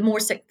as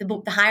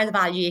the higher the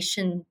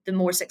valuation, the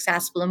more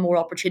successful and more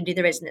opportunity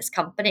there is in this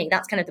company.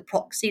 That's kind of the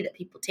proxy that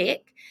people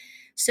take.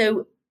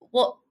 So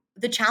what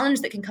the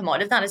challenge that can come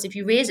out of that is if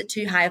you raise it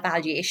too high a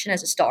valuation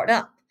as a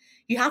startup,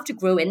 you have to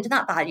grow into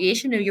that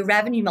valuation, or your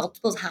revenue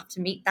multiples have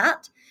to meet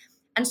that.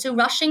 And so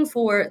rushing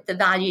for the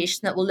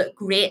valuation that will look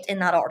great in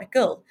that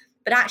article,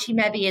 but actually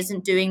maybe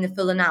isn't doing the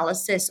full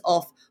analysis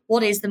of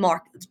what is the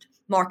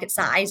market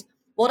size,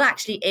 what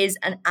actually is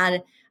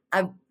a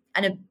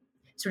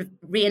sort of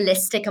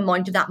realistic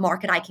amount of that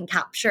market I can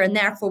capture, and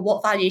therefore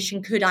what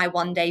valuation could I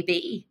one day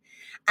be.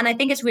 And I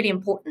think it's really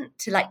important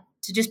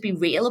to just be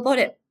real about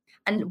it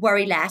and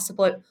worry less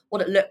about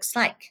what it looks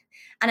like.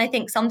 And I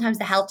think sometimes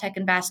the health tech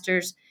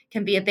investors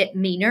can be a bit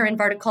meaner,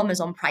 inverted commas,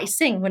 on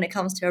pricing when it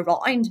comes to a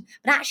round.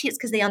 But actually it's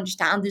because they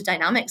understand those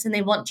dynamics and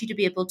they want you to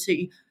be able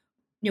to,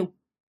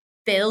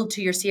 build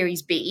to your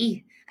Series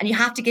B. And you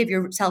have to give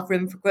yourself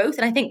room for growth.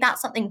 And I think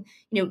that's something,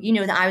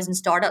 that I was in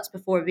startups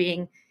before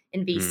being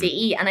in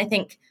VC. And I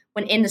think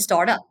when in the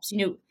startups,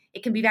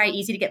 it can be very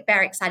easy to get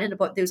very excited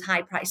about those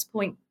high price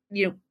point,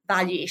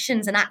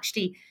 valuations, and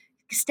actually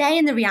stay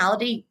in the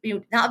reality.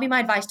 That would be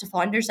my advice to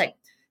founders. Like,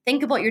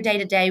 think about your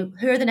day-to-day.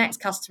 Who are the next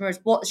customers?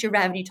 What's your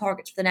revenue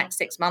targets for the next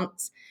 6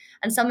 months?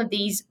 And some of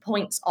these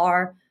points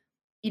are,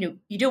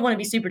 you don't want to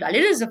be super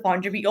diluted as a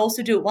founder, but you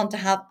also don't want to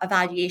have a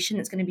valuation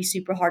that's going to be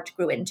super hard to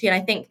grow into. And I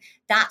think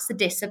that's the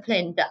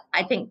discipline that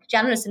I think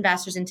generalist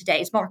investors in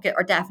today's market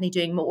are definitely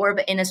doing more,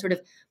 but in a sort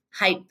of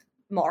hype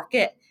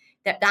market,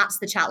 that's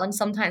the challenge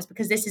sometimes,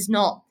 because this is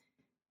not,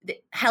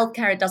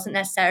 healthcare doesn't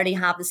necessarily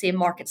have the same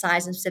market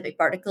size and specific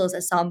verticals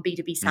as some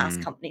B2B SaaS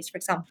companies, for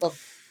example.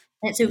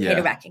 And it's okay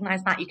to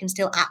recognize that. You can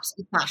still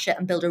absolutely smash it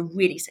and build a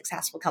really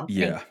successful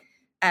company. Yeah.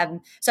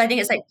 So I think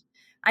it's like,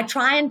 I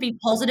try and be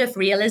positive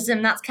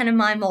realism. That's kind of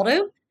my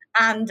motto.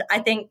 And I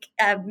think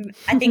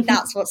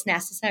that's what's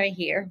necessary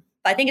here.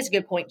 But I think it's a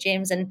good point,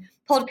 James. And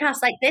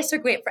podcasts like this are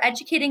great for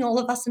educating all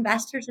of us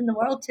investors in the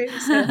world too.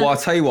 So. Well, I'll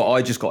tell you what,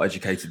 I just got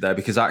educated there,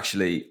 because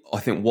actually I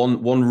think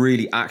one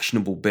really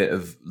actionable bit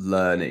of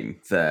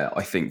learning there,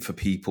 I think, for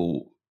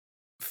people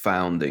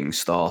founding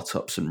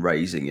startups and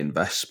raising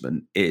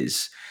investment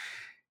is,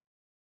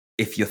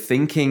 if you're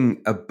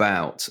thinking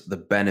about the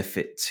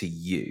benefit to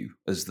you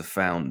as the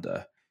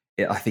founder,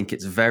 I think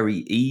it's very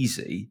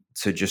easy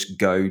to just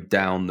go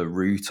down the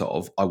route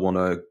of, I want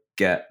to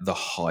get the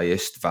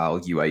highest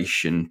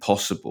valuation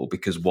possible,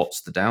 because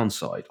what's the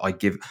downside? I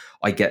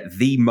get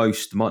the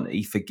most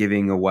money for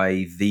giving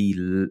away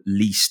the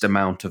least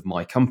amount of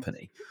my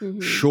company.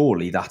 Mm-hmm.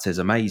 Surely that is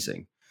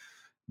amazing,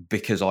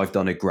 because I've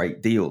done a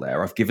great deal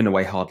there. I've given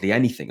away hardly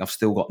anything. I've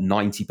still got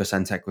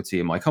 90% equity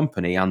in my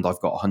company, and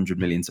I've got 100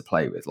 million to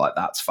play with. Like,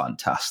 that's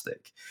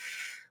fantastic.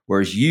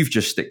 Whereas you've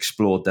just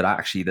explored that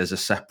actually there's a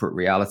separate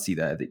reality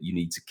there that you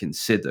need to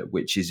consider,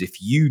 which is,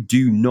 if you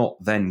do not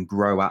then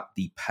grow at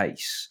the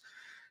pace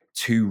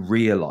to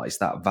realize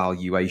that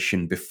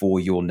valuation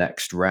before your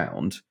next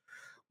round,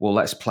 well,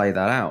 let's play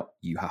that out.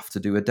 You have to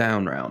do a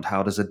down round.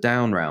 How does a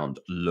down round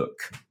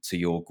look to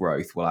your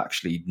growth? Well,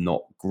 actually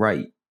not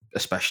great,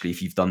 especially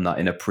if you've done that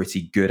in a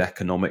pretty good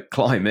economic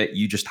climate.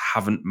 You just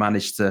haven't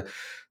managed to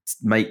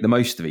make the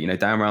most of it.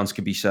 Down rounds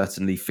can be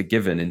certainly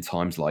forgiven in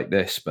times like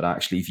this, but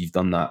actually if you've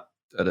done that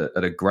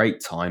at a great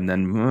time,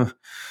 then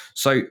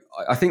so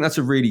I think that's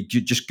a really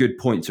just good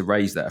point to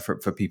raise there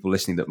for people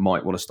listening that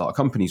might want to start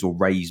companies or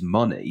raise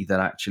money, that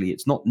actually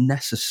it's not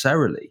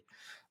necessarily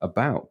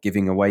about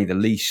giving away the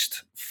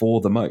least for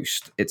the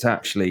most. It's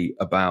actually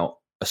about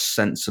a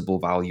sensible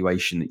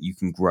valuation that you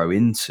can grow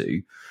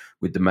into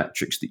with the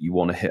metrics that you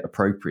want to hit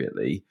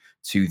appropriately,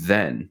 to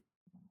then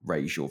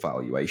raise your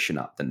valuation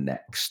at the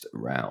next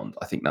round.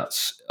 I think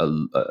that's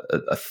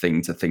a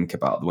thing to think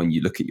about when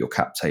you look at your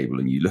cap table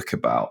and you look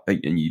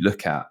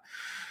at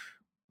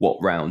what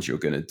rounds you're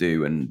going to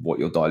do and what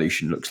your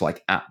dilution looks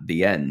like at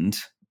the end.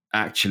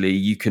 Actually,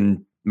 you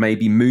can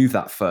maybe move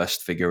that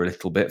first figure a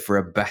little bit for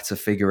a better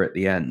figure at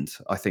the end.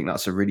 I think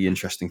that's a really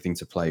interesting thing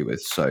to play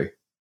with. So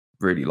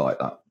really like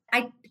that.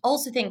 I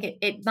also think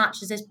it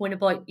matches this point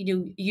about,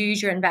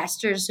 use your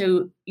investors.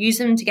 So use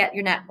them to get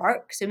your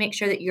network. So make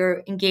sure that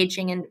you're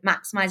engaging and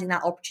maximizing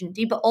that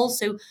opportunity, but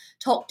also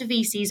talk to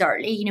VCs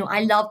early.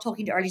 I love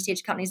talking to early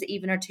stage companies that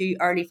even are too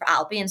early for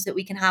Albion, so that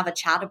we can have a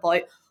chat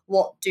about,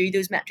 what do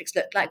those metrics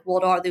look like?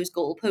 What are those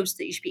goalposts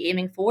that you should be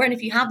aiming for? And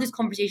if you have those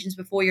conversations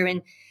before you're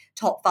in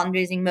top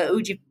fundraising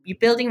mode, you're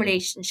building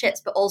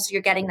relationships, but also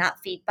you're getting that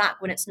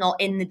feedback when it's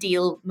not in the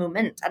deal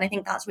moment. And I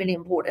think that's really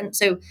important.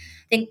 So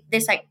I think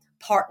this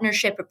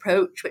partnership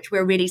approach, which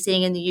we're really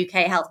seeing in the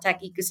UK health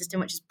tech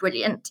ecosystem, which is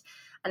brilliant.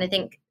 And I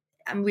think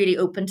I'm really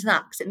open to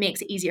that, because it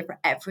makes it easier for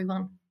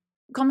everyone.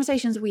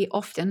 Conversations we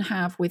often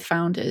have with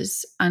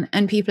founders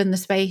and people in the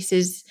space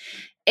is,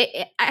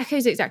 it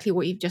echoes exactly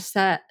what you've just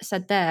said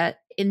there,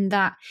 in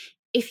that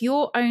if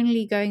you're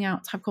only going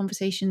out to have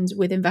conversations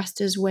with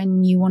investors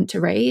when you want to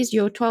raise,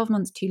 you're 12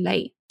 months too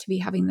late to be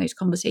having those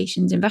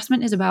conversations.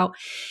 Investment is about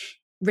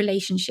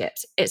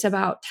relationships. It's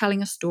about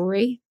telling a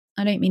story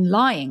I don't mean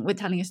lying with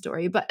telling a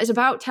story, but it's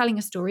about telling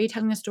a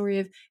story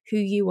of who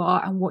you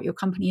are and what your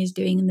company is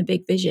doing in the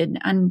big vision,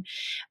 and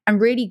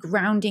really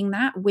grounding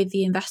that with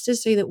the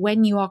investors, so that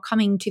when you are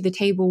coming to the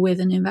table with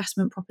an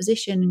investment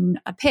proposition and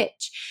a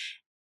pitch,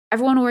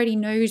 everyone already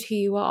knows who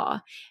you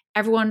are.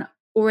 Everyone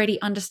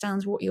already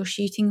understands what you're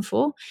shooting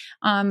for.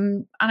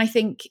 And I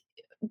think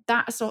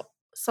that's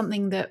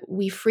something that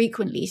we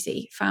frequently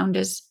see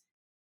founders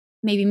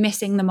maybe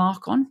missing the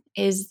mark on,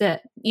 is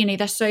that,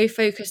 they're so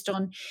focused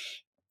on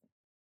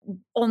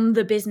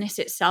the business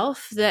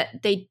itself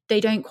that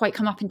they don't quite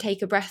come up and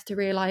take a breath to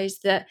realize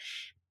that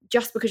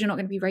just because you're not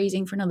going to be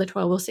raising for another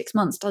 12 or 6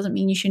 months doesn't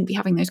mean you shouldn't be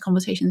having those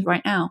conversations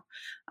right now.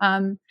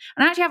 And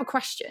I actually have a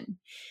question.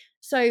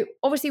 So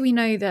obviously we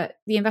know that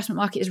the investment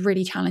market is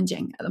really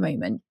challenging at the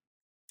moment.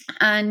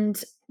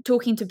 And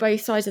talking to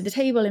both sides of the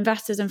table,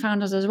 investors and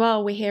founders as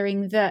well, we're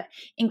hearing that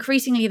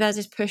increasingly there's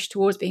this push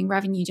towards being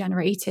revenue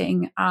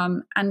generating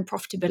and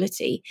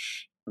profitability,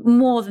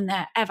 more than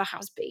there ever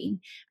has been.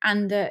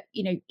 And that,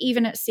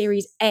 even at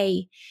Series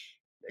A,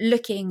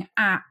 looking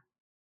at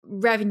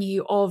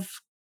revenue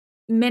of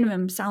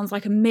minimum sounds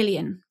like $1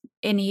 million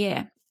in a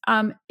year.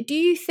 Do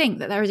you think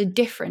that there is a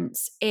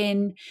difference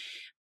in,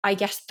 I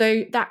guess,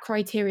 that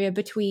criteria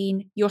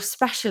between your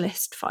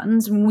specialist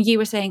funds? You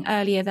were saying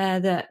earlier there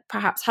that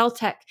perhaps health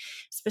tech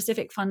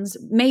specific funds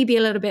may be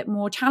a little bit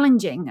more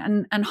challenging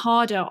and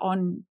harder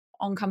on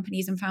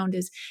companies and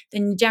founders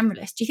than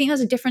generalists. Do you think there's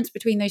a difference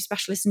between those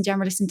specialists and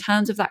generalists in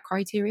terms of that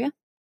criteria?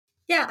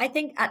 Yeah, I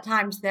think at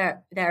times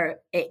there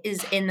it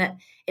is, in that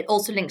it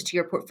also links to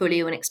your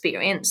portfolio and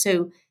experience.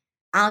 So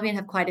Albion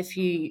have quite a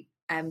few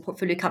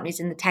portfolio companies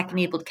in the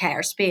tech-enabled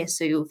care space,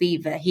 so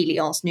Viva,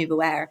 Helios,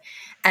 NuvaWare.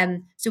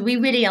 So we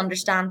really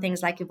understand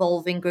things like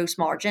evolving gross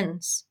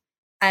margins.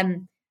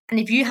 And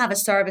if you have a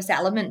service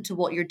element to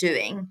what you're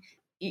doing,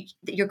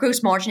 your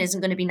gross margin isn't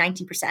going to be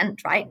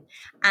 90%, right?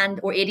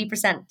 Or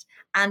 80%,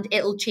 and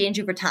it'll change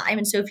over time.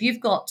 And so if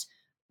you've got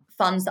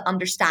funds that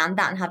understand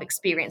that and have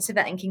experience of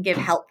it and can give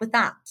help with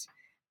that,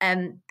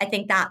 I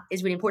think that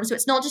is really important. So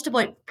it's not just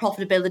about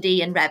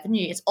profitability and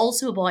revenue, it's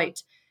also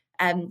about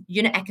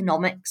unit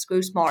economics,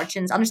 gross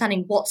margins,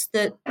 understanding what's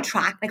the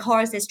track, like how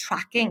is this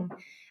tracking?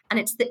 And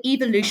it's the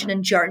evolution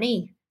and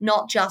journey,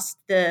 not just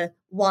the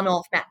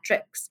one-off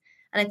metrics.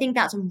 And I think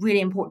that's a really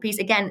important piece.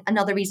 Again,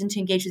 another reason to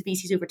engage with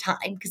VCs over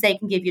time, because they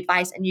can give you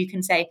advice and they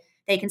can say,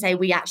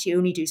 we actually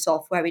only do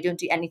software. We don't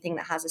do anything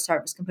that has a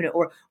service component,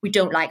 or we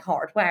don't like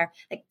hardware.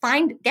 Like,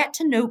 get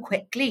to know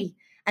quickly.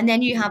 And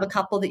then you have a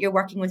couple that you're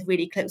working with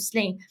really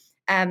closely.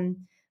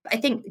 I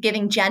think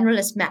giving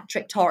generalist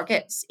metric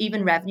targets,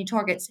 even revenue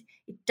targets,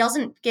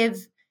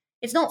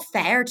 it's not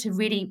fair to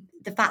really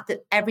the fact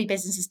that every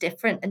business is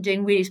different and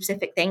doing really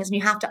specific things. And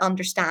you have to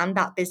understand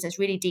that business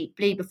really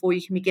deeply before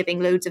you can be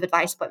giving loads of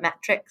advice about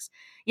metrics.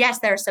 Yes,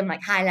 there are some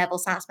like high level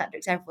SaaS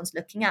metrics everyone's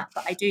looking at,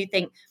 but I do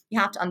think you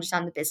have to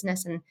understand the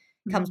business, and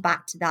it comes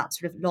back to that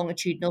sort of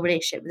longitudinal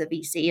relationship with a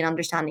VC and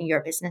understanding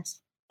your business.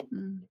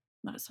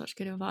 That's such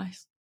good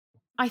advice.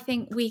 I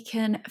think we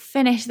can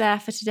finish there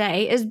for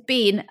today. It's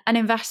been an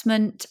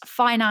investment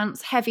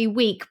finance heavy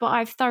week, but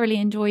I've thoroughly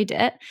enjoyed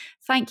it.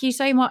 Thank you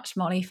so much,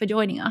 Molly, for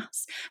joining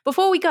us.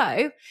 Before we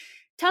go,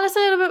 tell us a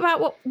little bit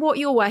about what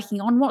you're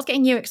working on, what's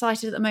getting you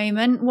excited at the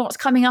moment, what's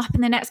coming up in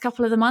the next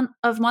couple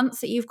of months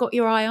that you've got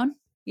your eye on.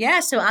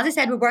 Yeah, so as I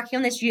said, we're working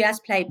on this US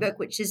playbook,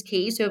 which is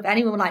key. So if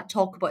anyone would like to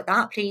talk about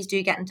that, please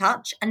do get in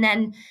touch. And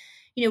then,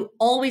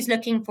 always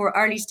looking for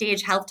early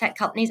stage health tech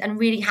companies, and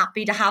really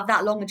happy to have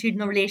that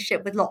longitudinal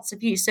relationship with lots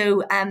of you.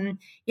 So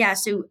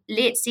so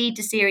late seed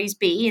to Series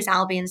B is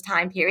Albion's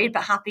time period,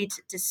 but happy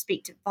to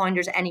speak to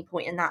founders at any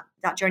point in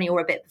that journey or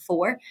a bit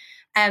before.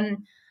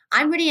 I'm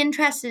really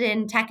interested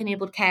in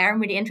tech-enabled care. I'm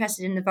really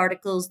interested in the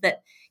verticals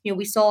that,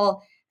 we saw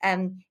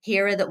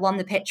Hera that won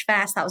the Pitch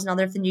Fest. That was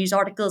another of the news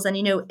articles. And,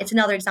 it's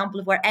another example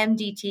of where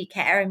MDT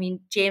care,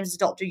 James is a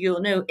doctor,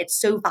 you'll know, it's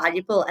so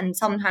valuable and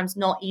sometimes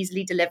not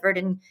easily delivered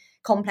in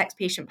complex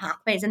patient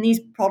pathways. And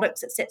these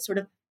products that sit sort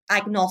of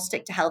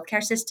agnostic to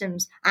healthcare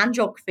systems and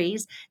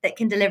geographies that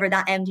can deliver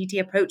that MDT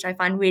approach, I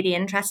find really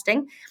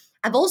interesting.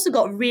 I've also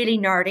got really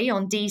nerdy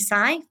on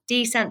DeSci,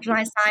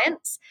 decentralized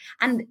science,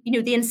 and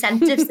the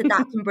incentives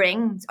that can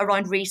bring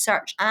around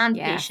research and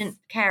patient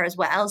care as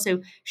well.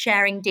 So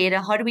sharing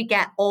data, how do we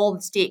get all the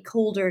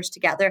stakeholders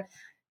together?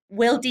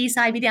 Will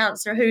DeSci be the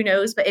answer? Who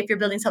knows? But if you're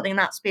building something in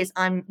that space,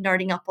 I'm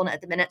nerding up on it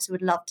at the minute, so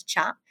would love to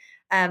chat.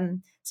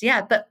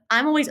 But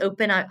I'm always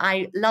open.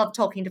 I love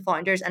talking to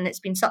founders, and it's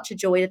been such a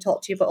joy to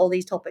talk to you about all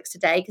these topics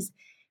today, because it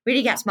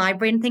really gets my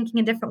brain thinking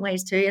in different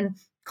ways too. And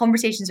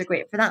conversations are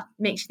great for that.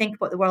 Makes you think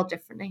about the world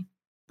differently.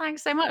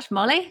 Thanks so much,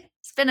 Molly.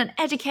 It's been an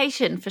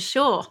education for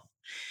sure.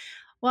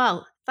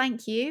 Well,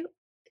 thank you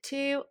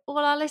to all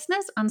our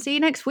listeners, and see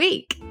you next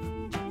week.